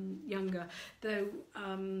younger, though...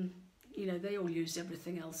 you know, they all used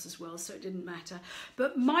everything else as well, so it didn't matter.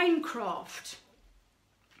 But Minecraft,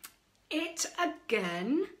 it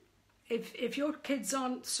again, if your kids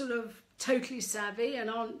aren't sort of totally savvy and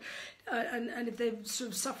aren't, and if they're sort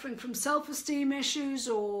of suffering from self-esteem issues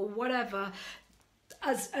or whatever,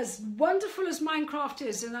 as wonderful as Minecraft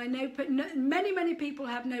is, and I know many people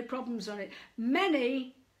have no problems on it.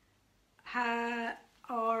 Many are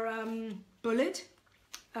bullied.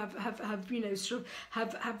 Have you know, sort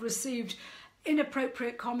of have received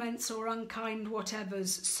inappropriate comments or unkind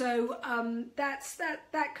whatevers. So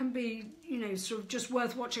that can be, you know, sort of just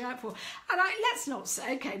worth watching out for. And let's not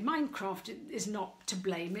say, okay, Minecraft is not to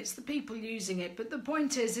blame, it's the people using it. But the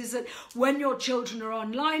point is that when your children are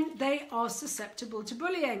online, they are susceptible to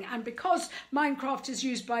bullying. And because Minecraft is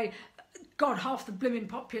used by God, half the blooming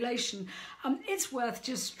population, it's worth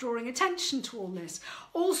just drawing attention to all this.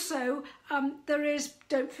 Also,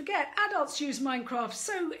 don't forget, adults use Minecraft,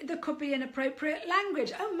 so there could be inappropriate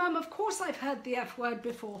language. Oh, Mum, of course I've heard the F word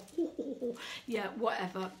before. Yeah,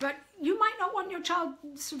 whatever. But you might not want your child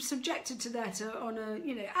subjected to that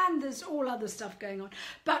and there's all other stuff going on.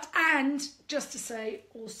 And just to say,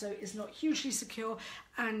 also, is not hugely secure,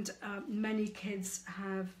 and many kids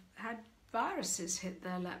have had viruses hit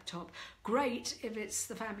their laptop. Great if it's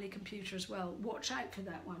the family computer as well. Watch out for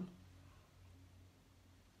that one.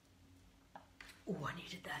 Oh, I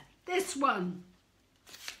needed that. This one.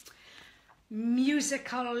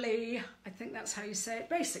 Musical.ly, I think that's how you say it.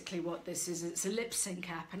 Basically what this is, it's a lip sync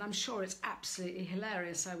app, and I'm sure it's absolutely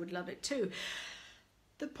hilarious. I would love it too.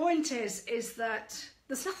 The point is that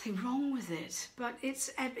there's nothing wrong with it, but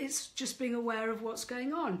it's just being aware of what's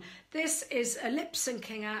going on. This is a lip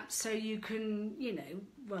syncing app, so you can, you know,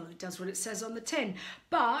 well, it does what it says on the tin,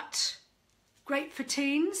 but great for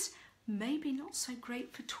teens, maybe not so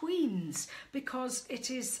great for tweens, because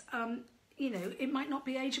it is, you know, it might not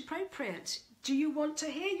be age appropriate. Do you want to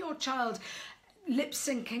hear your child lip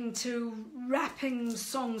syncing to rapping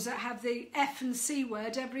songs that have the F and C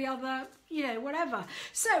word every other, you know, whatever?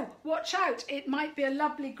 So watch out. It might be a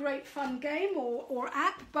lovely, great, fun game or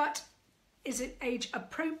app, but is it age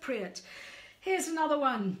appropriate? Here's another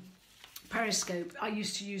one. Periscope. I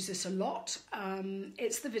used to use this a lot.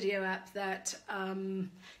 It's the video app that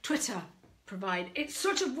Twitter provide. It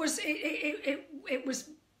sort of was, it was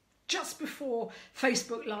just before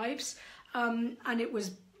Facebook Lives, and it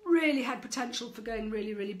was really had potential for going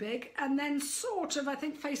really, really big, and then sort of, I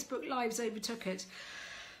think Facebook Lives overtook it.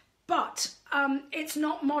 But it's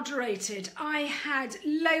not moderated. I had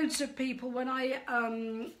loads of people when I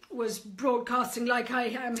was broadcasting like I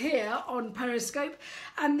am here on Periscope,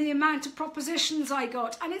 and the amount of propositions I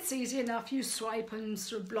got, and it's easy enough, you swipe and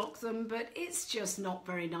sort of block them, but it's just not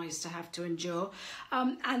very nice to have to endure.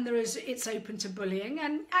 And it's open to bullying,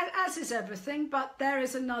 and as is everything, but there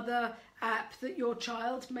is another app that your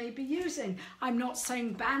child may be using. I'm not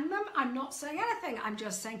saying ban them, I'm not saying anything, I'm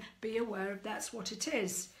just saying be aware of that's what it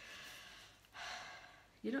is.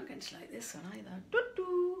 You're not going to like this one either.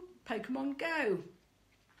 Doo-doo. Pokemon Go.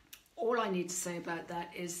 All I need to say about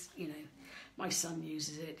that is, you know, my son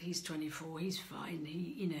uses it, he's 24, he's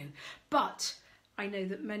fine, but I know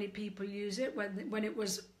that many people use it. When it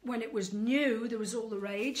was new, there was all the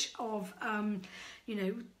rage of, you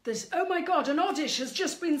know, this, oh my God, an Oddish has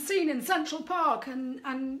just been seen in Central Park, and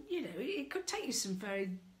you know, it could take you some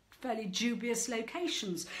fairly dubious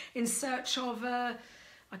locations in search of,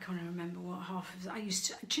 I can't remember what half of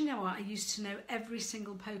it. Do you know what? I used to know every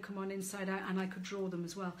single Pokemon inside out, and I could draw them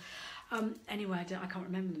as well. Anyway, I can't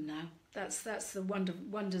remember them now. That's the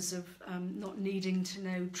wonders of not needing to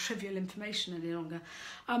know trivial information any longer.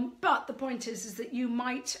 But the point is that you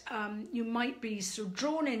might be sort of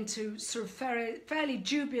drawn into sort of fairly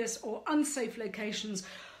dubious or unsafe locations,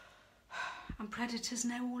 and predators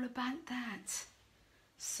know all about that.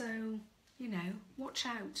 So, you know, watch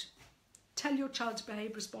out. Tell your child to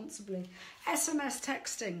behave responsibly. SMS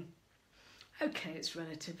texting. Okay, it's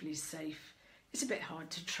relatively safe. It's a bit hard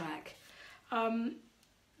to track.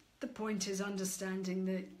 The point is understanding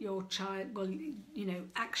that your child, well, you know,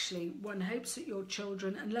 actually one hopes that your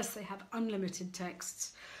children, unless they have unlimited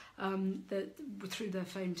texts, that through their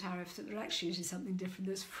phone tariff, that they're actually using something different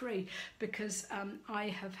that's free, because I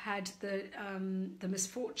have had the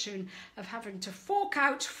misfortune of having to fork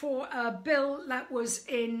out for a bill that was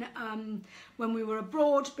in when we were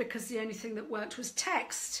abroad, because the only thing that worked was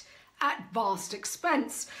text at vast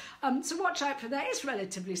expense. So watch out for that. It's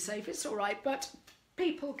relatively safe, it's all right, but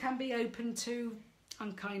people can be open to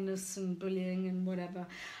unkindness and bullying and whatever.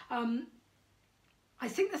 I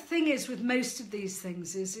think the thing is with most of these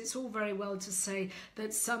things is it's all very well to say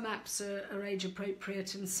that some apps are age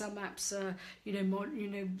appropriate and some apps are,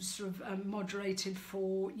 moderated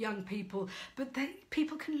for young people, but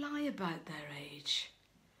people can lie about their age,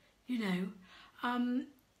 you know,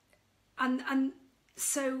 and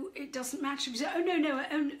so it doesn't matter if you say, oh no,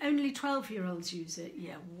 only 12-year-olds use it.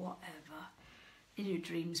 Yeah, whatever. In your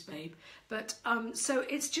dreams, babe. But so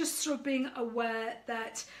it's just sort of being aware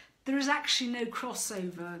that there is actually no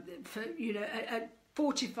crossover for, you know, at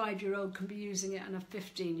 45-year-old can be using it and a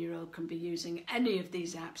 15-year-old can be using any of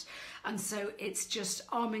these apps. And so it's just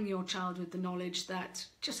arming your child with the knowledge that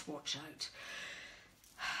just watch out.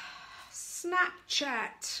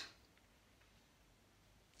 Snapchat.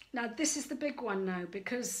 Now this is the big one now,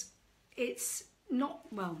 because it's not,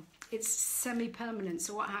 well, it's semi-permanent.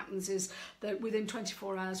 So what happens is that within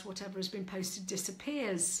 24 hours, whatever has been posted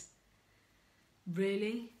disappears.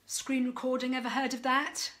 Really? Screen recording, ever heard of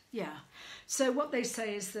that? Yeah. So what they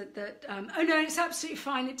say is that oh no, it's absolutely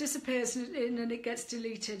fine. It disappears and it gets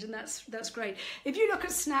deleted, and that's great. If you look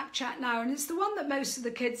at Snapchat now, and it's the one that most of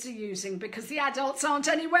the kids are using because the adults aren't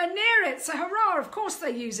anywhere near it. So hurrah! Of course they're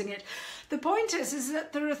using it. The point is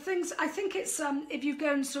that there are things. I think it's if you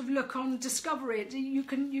go and sort of look on Discovery, you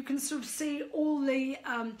can sort of see all the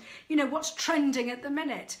you know, what's trending at the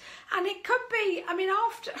minute, and it could be. I mean,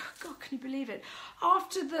 after, oh God, can you believe it?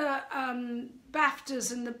 After the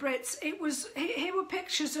BAFTAs and the Brits, it was, here were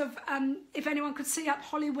pictures of if anyone could see up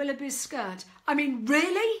Holly Willoughby's skirt. I mean,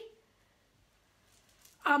 really?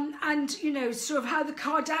 And you know, sort of how the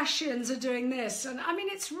Kardashians are doing this, and I mean,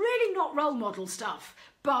 it's really not role model stuff,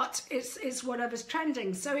 but it's whatever's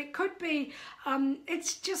trending. So it could be,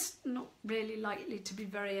 it's just not really likely to be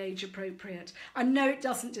very age appropriate. And no, it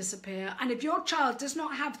doesn't disappear. And if your child does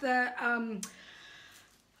not have the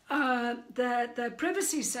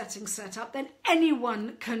privacy settings set up, then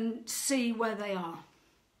anyone can see where they are.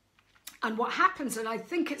 And what happens, and I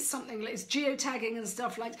think it's something like, it's geotagging and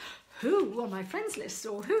stuff like, who on my friends list,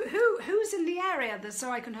 or who's in the area,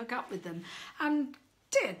 so I can hook up with them. And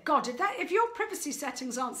dear God, if your privacy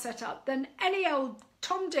settings aren't set up, then any old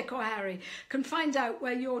Tom, Dick or Harry can find out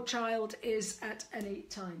where your child is at any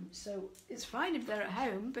time. So it's fine if they're at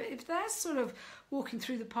home, but if they're sort of walking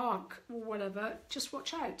through the park or whatever, just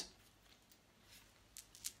watch out.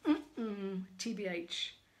 TBH.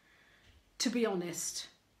 To be honest.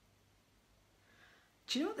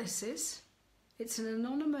 Do you know what this is? It's an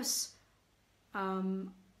anonymous,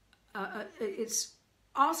 it's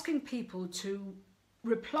asking people to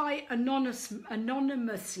reply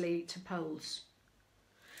anonymously to polls.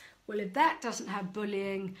 Well, if that doesn't have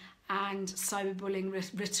bullying and cyberbullying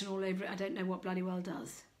written all over it, I don't know what bloody well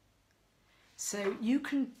does. So you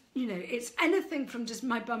can, you know, it's anything from just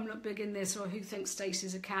my bum look big in this, or who thinks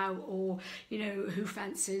Stacey's a cow, or, you know, who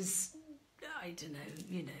fancies, I don't know,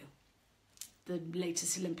 you know, the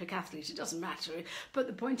latest Olympic athlete. It doesn't matter. But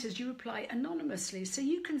the point is you reply anonymously. So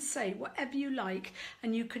you can say whatever you like,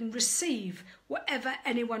 and you can receive whatever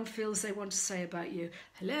anyone feels they want to say about you.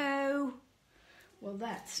 Hello? Well,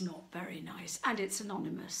 that's not very nice. And it's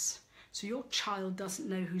anonymous. So your child doesn't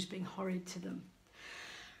know who's being horrid to them.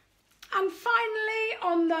 And finally,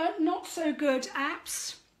 on the not so good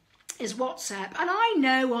apps is WhatsApp. And I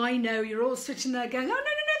know, you're all sitting there going, oh, no,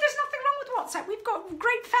 there's nothing wrong with WhatsApp. We've got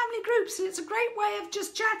great family groups, and it's a great way of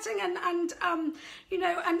just chatting and you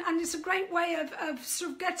know, and it's a great way of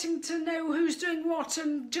sort of getting to know who's doing what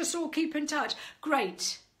and just all keep in touch.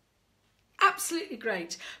 Great. Absolutely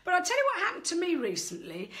great. But I'll tell you what happened to me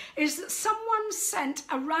recently is that someone sent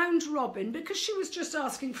a round robin, because she was just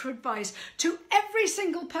asking for advice, to every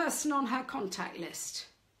single person on her contact list.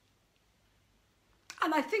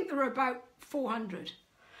 And I think there were about 400.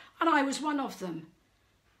 And I was one of them.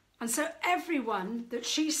 And so everyone that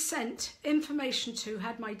she sent information to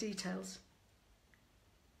had my details.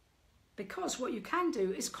 Because what you can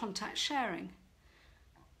do is contact sharing.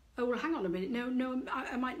 Oh, well, hang on a minute. No,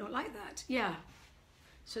 I might not like that. Yeah.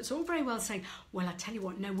 So it's all very well saying, well, I tell you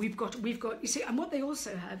what, no, we've got, you see, and what they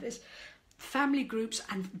also have is family groups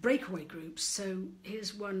and breakaway groups. So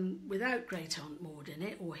here's one without Great Aunt Maud in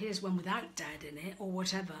it, or here's one without Dad in it, or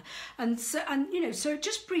whatever. And so, and you know, so it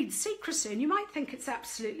just breeds secrecy, and you might think it's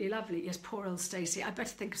absolutely lovely. Yes, poor old Stacey. I better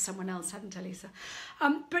think of someone else, hadn't I, Lisa?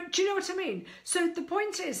 But do you know what I mean? So the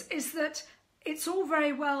point is that it's all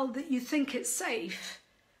very well that you think it's safe,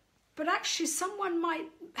 but actually someone might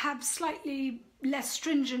have slightly less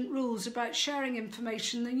stringent rules about sharing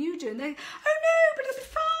information than you do. And they, oh no, but it'll be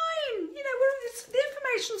fine. You know, the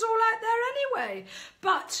information's all out there anyway.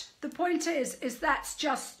 But the point is that's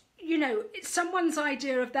just, you know, it's someone's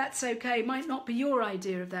idea of that's okay might not be your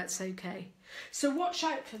idea of that's okay. So watch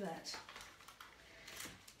out for that.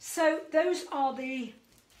 So those are the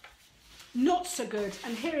not so good,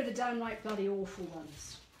 and here are the downright bloody awful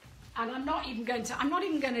ones. And I'm not even going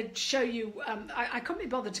to show you, I couldn't be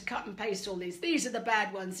bothered to cut and paste all these. These are the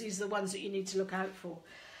bad ones. These are the ones that you need to look out for.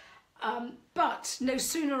 But no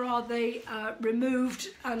sooner are they removed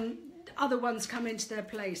and other ones come into their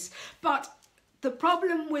place. But The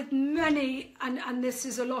problem with many, and this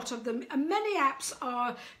is a lot of them, many apps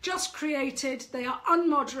are just created, they are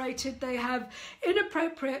unmoderated, they have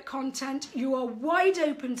inappropriate content, you are wide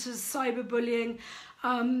open to cyberbullying.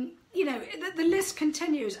 You know, the list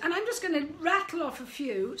continues, and I'm just going to rattle off a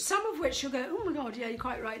few, some of which you'll go, oh my God, yeah, you're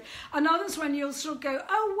quite right, and others when you'll sort of go,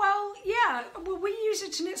 oh, well, yeah, well, we use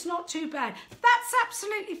it and it's not too bad. That's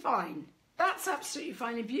absolutely fine. That's absolutely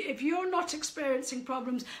fine if you're not experiencing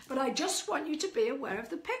problems, but I just want you to be aware of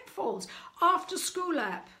the pitfalls. After school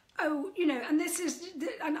app. Oh, you know, and this is,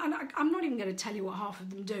 and I'm not even going to tell you what half of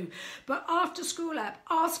them do, but after school app,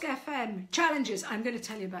 Ask FM, challenges. I'm going to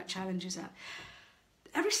tell you about challenges app.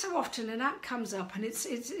 Every so often an app comes up and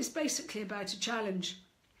it's basically about a challenge.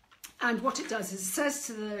 And what it does is it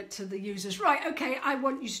says to the users, right, okay, I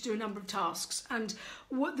want you to do a number of tasks. And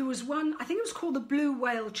there was one, I think it was called the Blue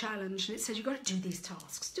Whale Challenge, and it says you've got to do these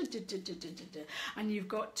tasks. And you've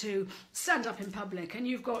got to stand up in public, and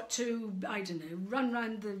you've got to, I don't know, run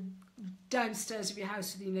around the downstairs of your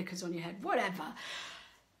house with your knickers on your head, whatever.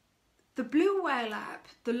 The Blue Whale app,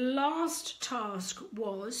 the last task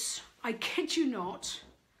was, I kid you not,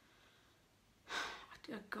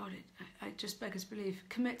 oh God, I just beggars belief,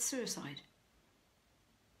 commit suicide.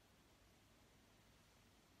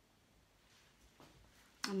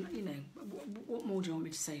 And, you know, what more do you want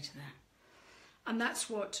me to say to that? And that's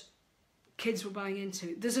what kids were buying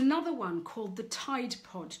into. There's another one called the Tide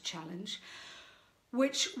Pod Challenge,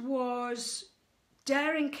 which was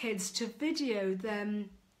daring kids to video them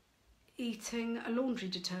eating a laundry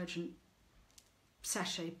detergent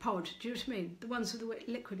sachet, pod, do you know what I mean? The ones with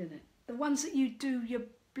the liquid in it. The ones that you do your,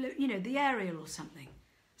 you know, the Ariel or something.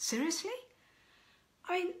 Seriously?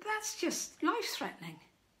 I mean, that's just life-threatening.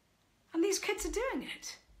 And these kids are doing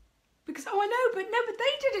it. Because, oh, I know, but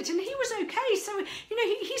they did it and he was okay. So, you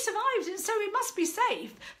know, he survived and so it must be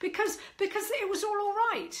safe because it was all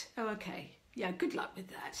right. Oh, okay. Yeah, good luck with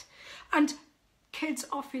that. And kids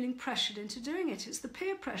are feeling pressured into doing it. It's the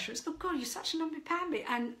peer pressure. It's, oh God, you're such a namby-pamby,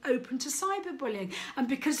 and open to cyberbullying. And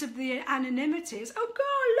because of the anonymity, it's, oh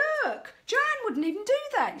God, look, Joanne wouldn't even do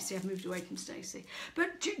that. You see, I've moved away from Stacey.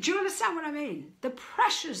 But do you understand what I mean? The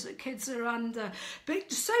pressures that kids are under,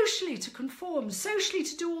 but socially to conform, socially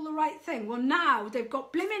to do all the right thing. Well, now they've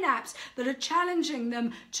got blimmin' apps that are challenging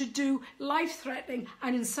them to do life-threatening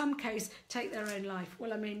and in some case take their own life.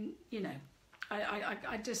 Well, I mean, you know,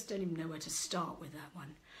 I just don't even know where to start with that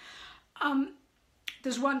one.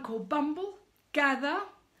 There's one called Bumble, Gather,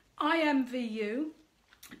 IMVU,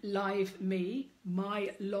 Live Me,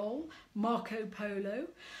 My LOL, Marco Polo,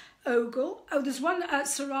 Ogle. Oh, there's one at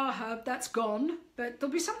Saraha that's gone, but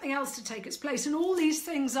there'll be something else to take its place. And all these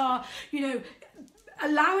things are, you know,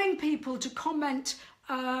 allowing people to comment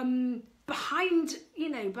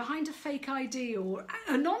behind a fake ID or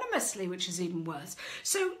anonymously, which is even worse.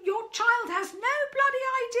 So your child has no bloody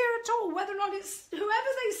idea at all whether or not it's whoever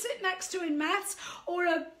they sit next to in maths or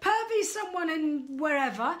a pervy someone in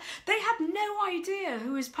wherever. They have no idea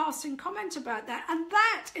who is passing comment about that. And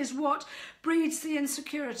that is what breeds the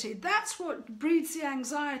insecurity. That's what breeds the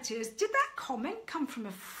anxiety. Is, did that comment come from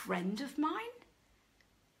a friend of mine?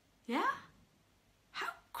 Yeah?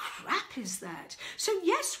 Crap is that? So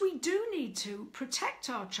yes, we do need to protect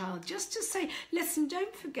our child, just to say, listen,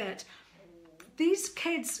 don't forget, these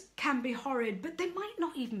kids can be horrid, but they might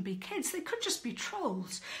not even be kids. They could just be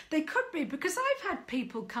trolls. They could be, because I've had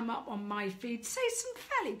people come up on my feed, say some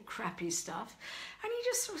fairly crappy stuff, and you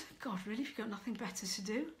just sort of think, God, really, have you got nothing better to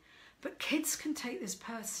do? But kids can take this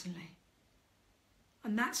personally.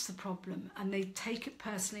 And that's the problem. And they take it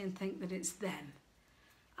personally and think that it's them.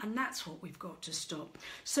 And that's what we've got to stop.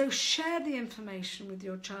 So share the information with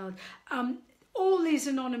your child. All these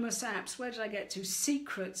anonymous apps, where did I get to?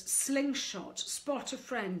 Secrets, Slingshot, Spot a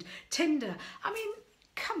Friend, Tinder. I mean,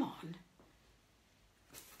 come on.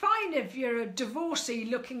 Fine if you're a divorcee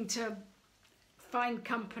looking to find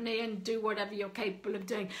company and do whatever you're capable of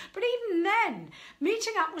doing. But even then,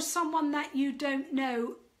 meeting up with someone that you don't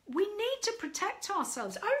know, we need to protect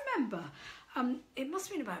ourselves. I remember, it must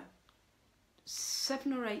have been about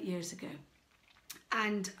 7 or 8 years ago,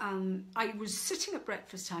 and I was sitting at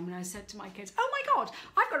breakfast time and I said to my kids, oh my God,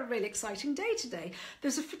 I've got a really exciting day today.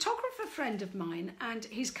 There's a photographer friend of mine and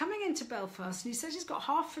he's coming into Belfast and he says he's got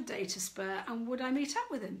half a day to spare and would I meet up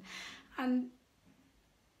with him? And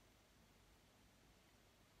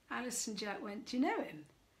Alice and Jack went, do you know him?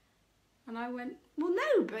 And I went, well,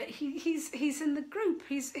 no, but he's in the group.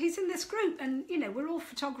 He's in this group and, you know, we're all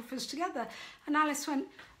photographers together. And Alice went,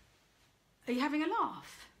 are you having a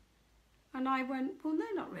laugh? And I went, well, no,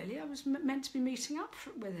 not really. I was meant to be meeting up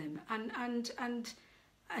with him. And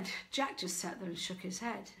Jack just sat there and shook his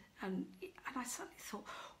head. And I suddenly thought,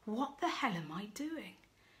 what the hell am I doing?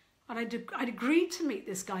 And I'd agreed to meet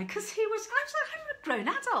this guy because I'm a grown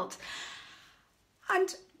adult.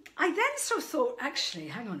 And I then sort of thought, actually,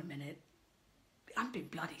 hang on a minute, I'm being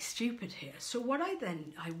bloody stupid here. So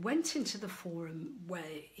I went into the forum where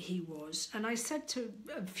he was, and I said to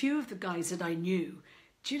a few of the guys that I knew,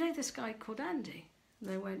 do you know this guy called Andy? And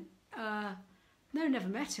they went, no, never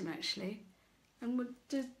met him actually. And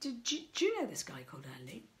do you know this guy called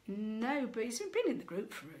Andy? No, but he's been in the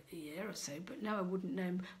group for a year or so, but no, I wouldn't know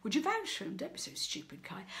him. Would you vouch for him? Don't be so stupid,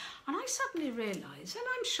 Kai. And I suddenly realised, and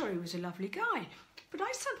I'm sure he was a lovely guy, but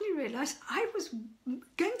I suddenly realised I was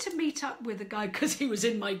going to meet up with a guy because he was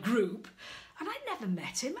in my group, and I'd never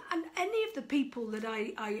met him, and any of the people that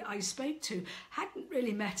I spoke to hadn't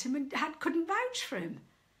really met him and couldn't vouch for him.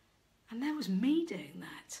 And there was me doing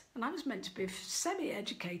that. And I was meant to be a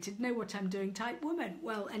semi-educated, know what I'm doing type woman.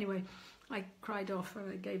 Well, anyway, I cried off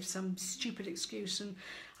and I gave some stupid excuse, and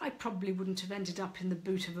I probably wouldn't have ended up in the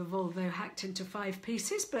boot of a Volvo hacked into 5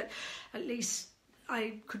 pieces, but at least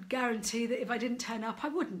I could guarantee that if I didn't turn up, I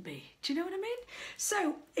wouldn't be. Do you know what I mean?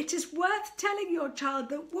 So it is worth telling your child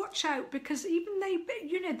that watch out, because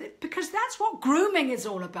because that's what grooming is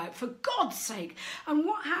all about, for God's sake. And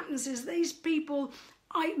what happens is these people,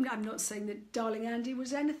 I'm not saying that darling Andy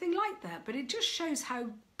was anything like that, but it just shows how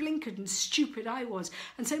blinkered and stupid I was.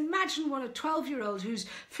 And so imagine what a 12-year-old who's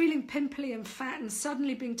feeling pimply and fat and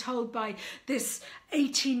suddenly being told by this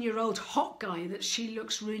 18-year-old hot guy that she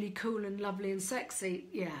looks really cool and lovely and sexy.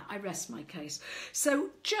 Yeah, I rest my case. So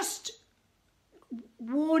just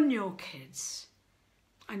warn your kids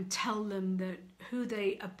and tell them that who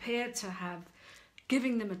they appear to have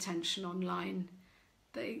giving them attention online,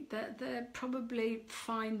 they're probably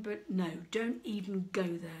fine, but no, don't even go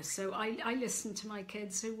there. So I listened to my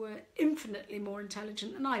kids who were infinitely more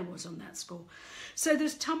intelligent than I was on that score. So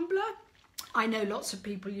there's Tumblr. I know lots of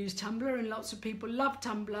people use Tumblr and lots of people love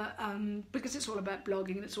Tumblr because it's all about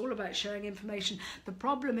blogging and it's all about sharing information. The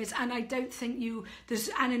problem is, and I don't think there's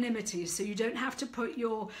anonymity, so you don't have to put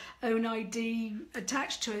your own ID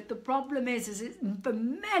attached to it. The problem is for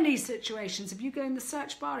many situations, if you go in the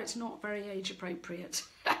search bar, it's not very age appropriate.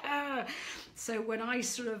 So when I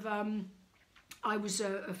I was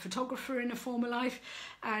a photographer in a former life,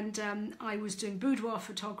 and I was doing boudoir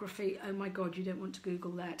photography. Oh my God, you don't want to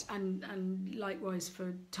Google that. And likewise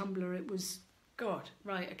for Tumblr, it was, God,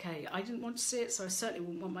 right, okay. I didn't want to see it, so I certainly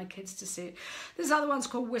wouldn't want my kids to see it. There's other ones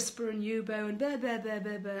called Whisper and Yubo and blah, blah, blah,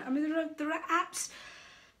 blah, blah. I mean, there are apps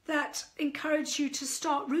that encourage you to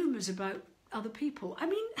start rumours about other people. I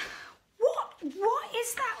mean, what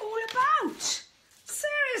is that all about?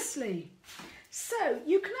 Seriously. So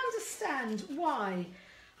you can understand why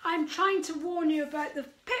I'm trying to warn you about the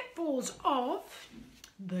pitfalls of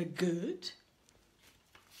the good,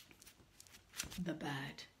 the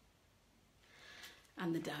bad,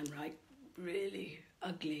 and the downright really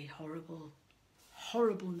ugly,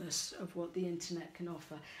 horribleness of what the internet can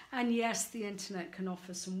offer. And yes, the internet can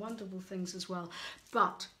offer some wonderful things as well,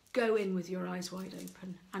 but go in with your eyes wide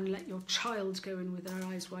open and let your child go in with their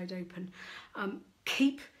eyes wide open.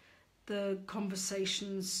 Keep the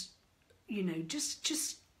conversations,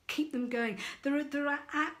 just keep them going. There are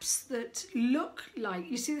apps that look like,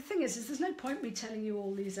 you see, the thing is there's no point me telling you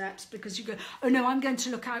all these apps because you go, oh no, I'm going to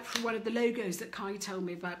look out for one of the logos that Kai told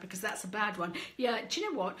me about because that's a bad one. Yeah, do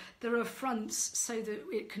you know what? There are fronts so that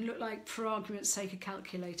it can look like, for argument's sake, a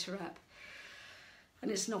calculator app.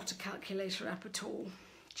 And it's not a calculator app at all.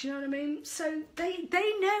 Do you know what I mean? So they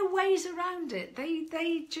know ways around it.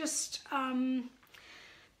 They just...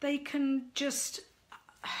 they can just,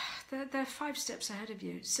 they're 5 steps ahead of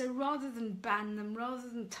you. So rather than ban them, rather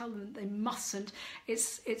than tell them that they mustn't,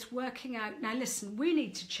 it's working out. Now listen, we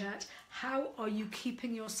need to chat. How are you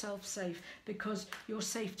keeping yourself safe? Because your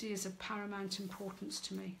safety is of paramount importance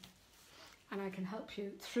to me. And I can help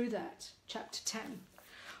you through that. Chapter 10,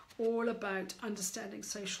 all about understanding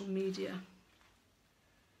social media.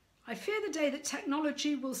 I fear the day that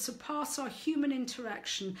technology will surpass our human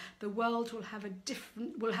interaction. The world will have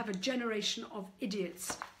a generation of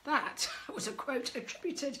idiots. That was a quote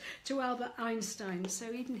attributed to Albert Einstein.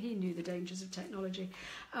 So even he knew the dangers of technology.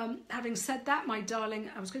 Having said that, my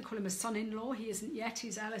darling, I was going to call him a son-in-law. He isn't yet.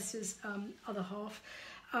 He's Alice's other half.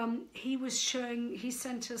 He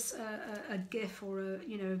sent us a GIF or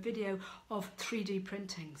a video of 3D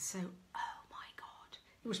printing. So,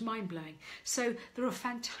 it was mind-blowing. So there are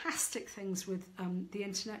fantastic things with the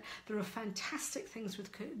internet. There are fantastic things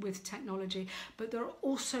with technology, but there are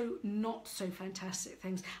also not so fantastic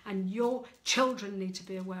things. And your children need to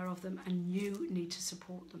be aware of them, and you need to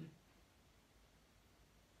support them.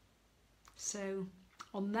 So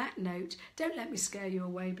on that note, don't let me scare you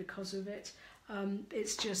away because of it.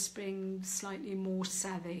 It's just being slightly more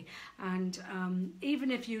savvy, and even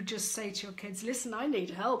if you just say to your kids, listen, I need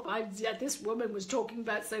help, this woman was talking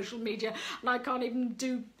about social media and I can't even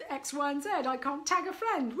do X, Y and Z, I can't tag a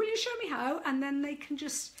friend, will you show me how? And then they can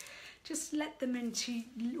just let them into,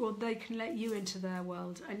 or they can let you into their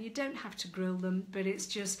world, and you don't have to grill them, but it's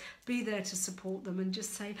just be there to support them and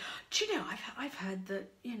just say, do you know, I've heard that,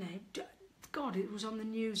 you know, God, it was on the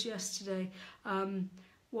news yesterday,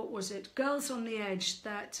 what was it? Girls on the Edge,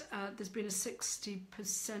 that there's been a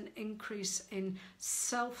 60% increase in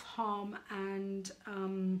self-harm and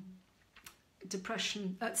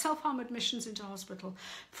depression, self-harm admissions into hospital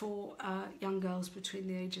for young girls between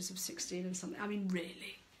the ages of 16 and something. I mean,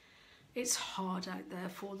 really, it's hard out there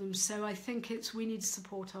for them. So I think we need to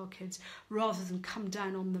support our kids rather than come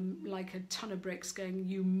down on them like a ton of bricks going,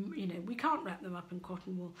 you know, we can't wrap them up in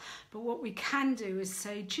cotton wool. But what we can do is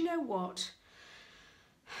say, do you know what?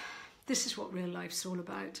 This is what real life's all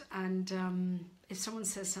about, and if someone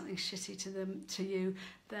says something shitty to you,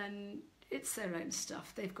 then it's their own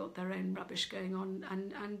stuff. They've got their own rubbish going on,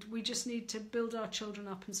 and we just need to build our children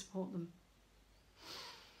up and support them.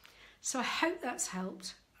 So I hope that's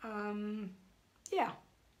helped. Yeah.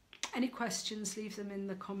 Any questions, leave them in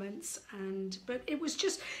the comments. But it's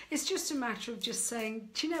just a matter of just saying,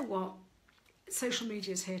 do you know what? Social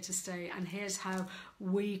media is here to stay, and here's how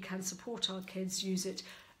we can support our kids, use it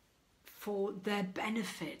for their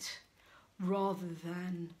benefit rather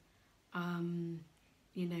than,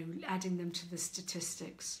 you know, adding them to the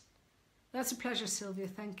statistics. That's a pleasure, Sylvia.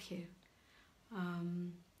 Thank you.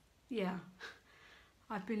 Yeah,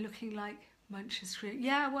 I've been looking like Munch's Cream.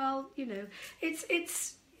 Yeah, well, you know, it's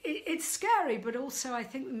scary, but also I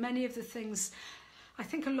think many of the things. I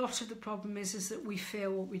think a lot of the problem is that we fear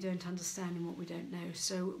what we don't understand and what we don't know.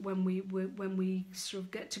 So when we sort of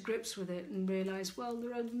get to grips with it and realise, well,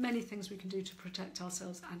 there are many things we can do to protect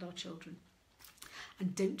ourselves and our children.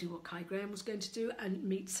 And don't do what Kai Graham was going to do and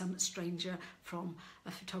meet some stranger from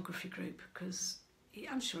a photography group, because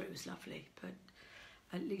I'm sure it was lovely, but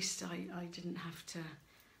at least I didn't have to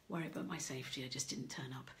worry about my safety. I just didn't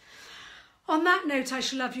turn up. On that note, I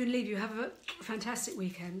shall love you and leave you. Have a fantastic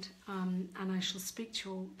weekend, and I shall speak to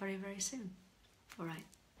you all very, very soon. All right,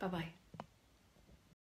 bye-bye.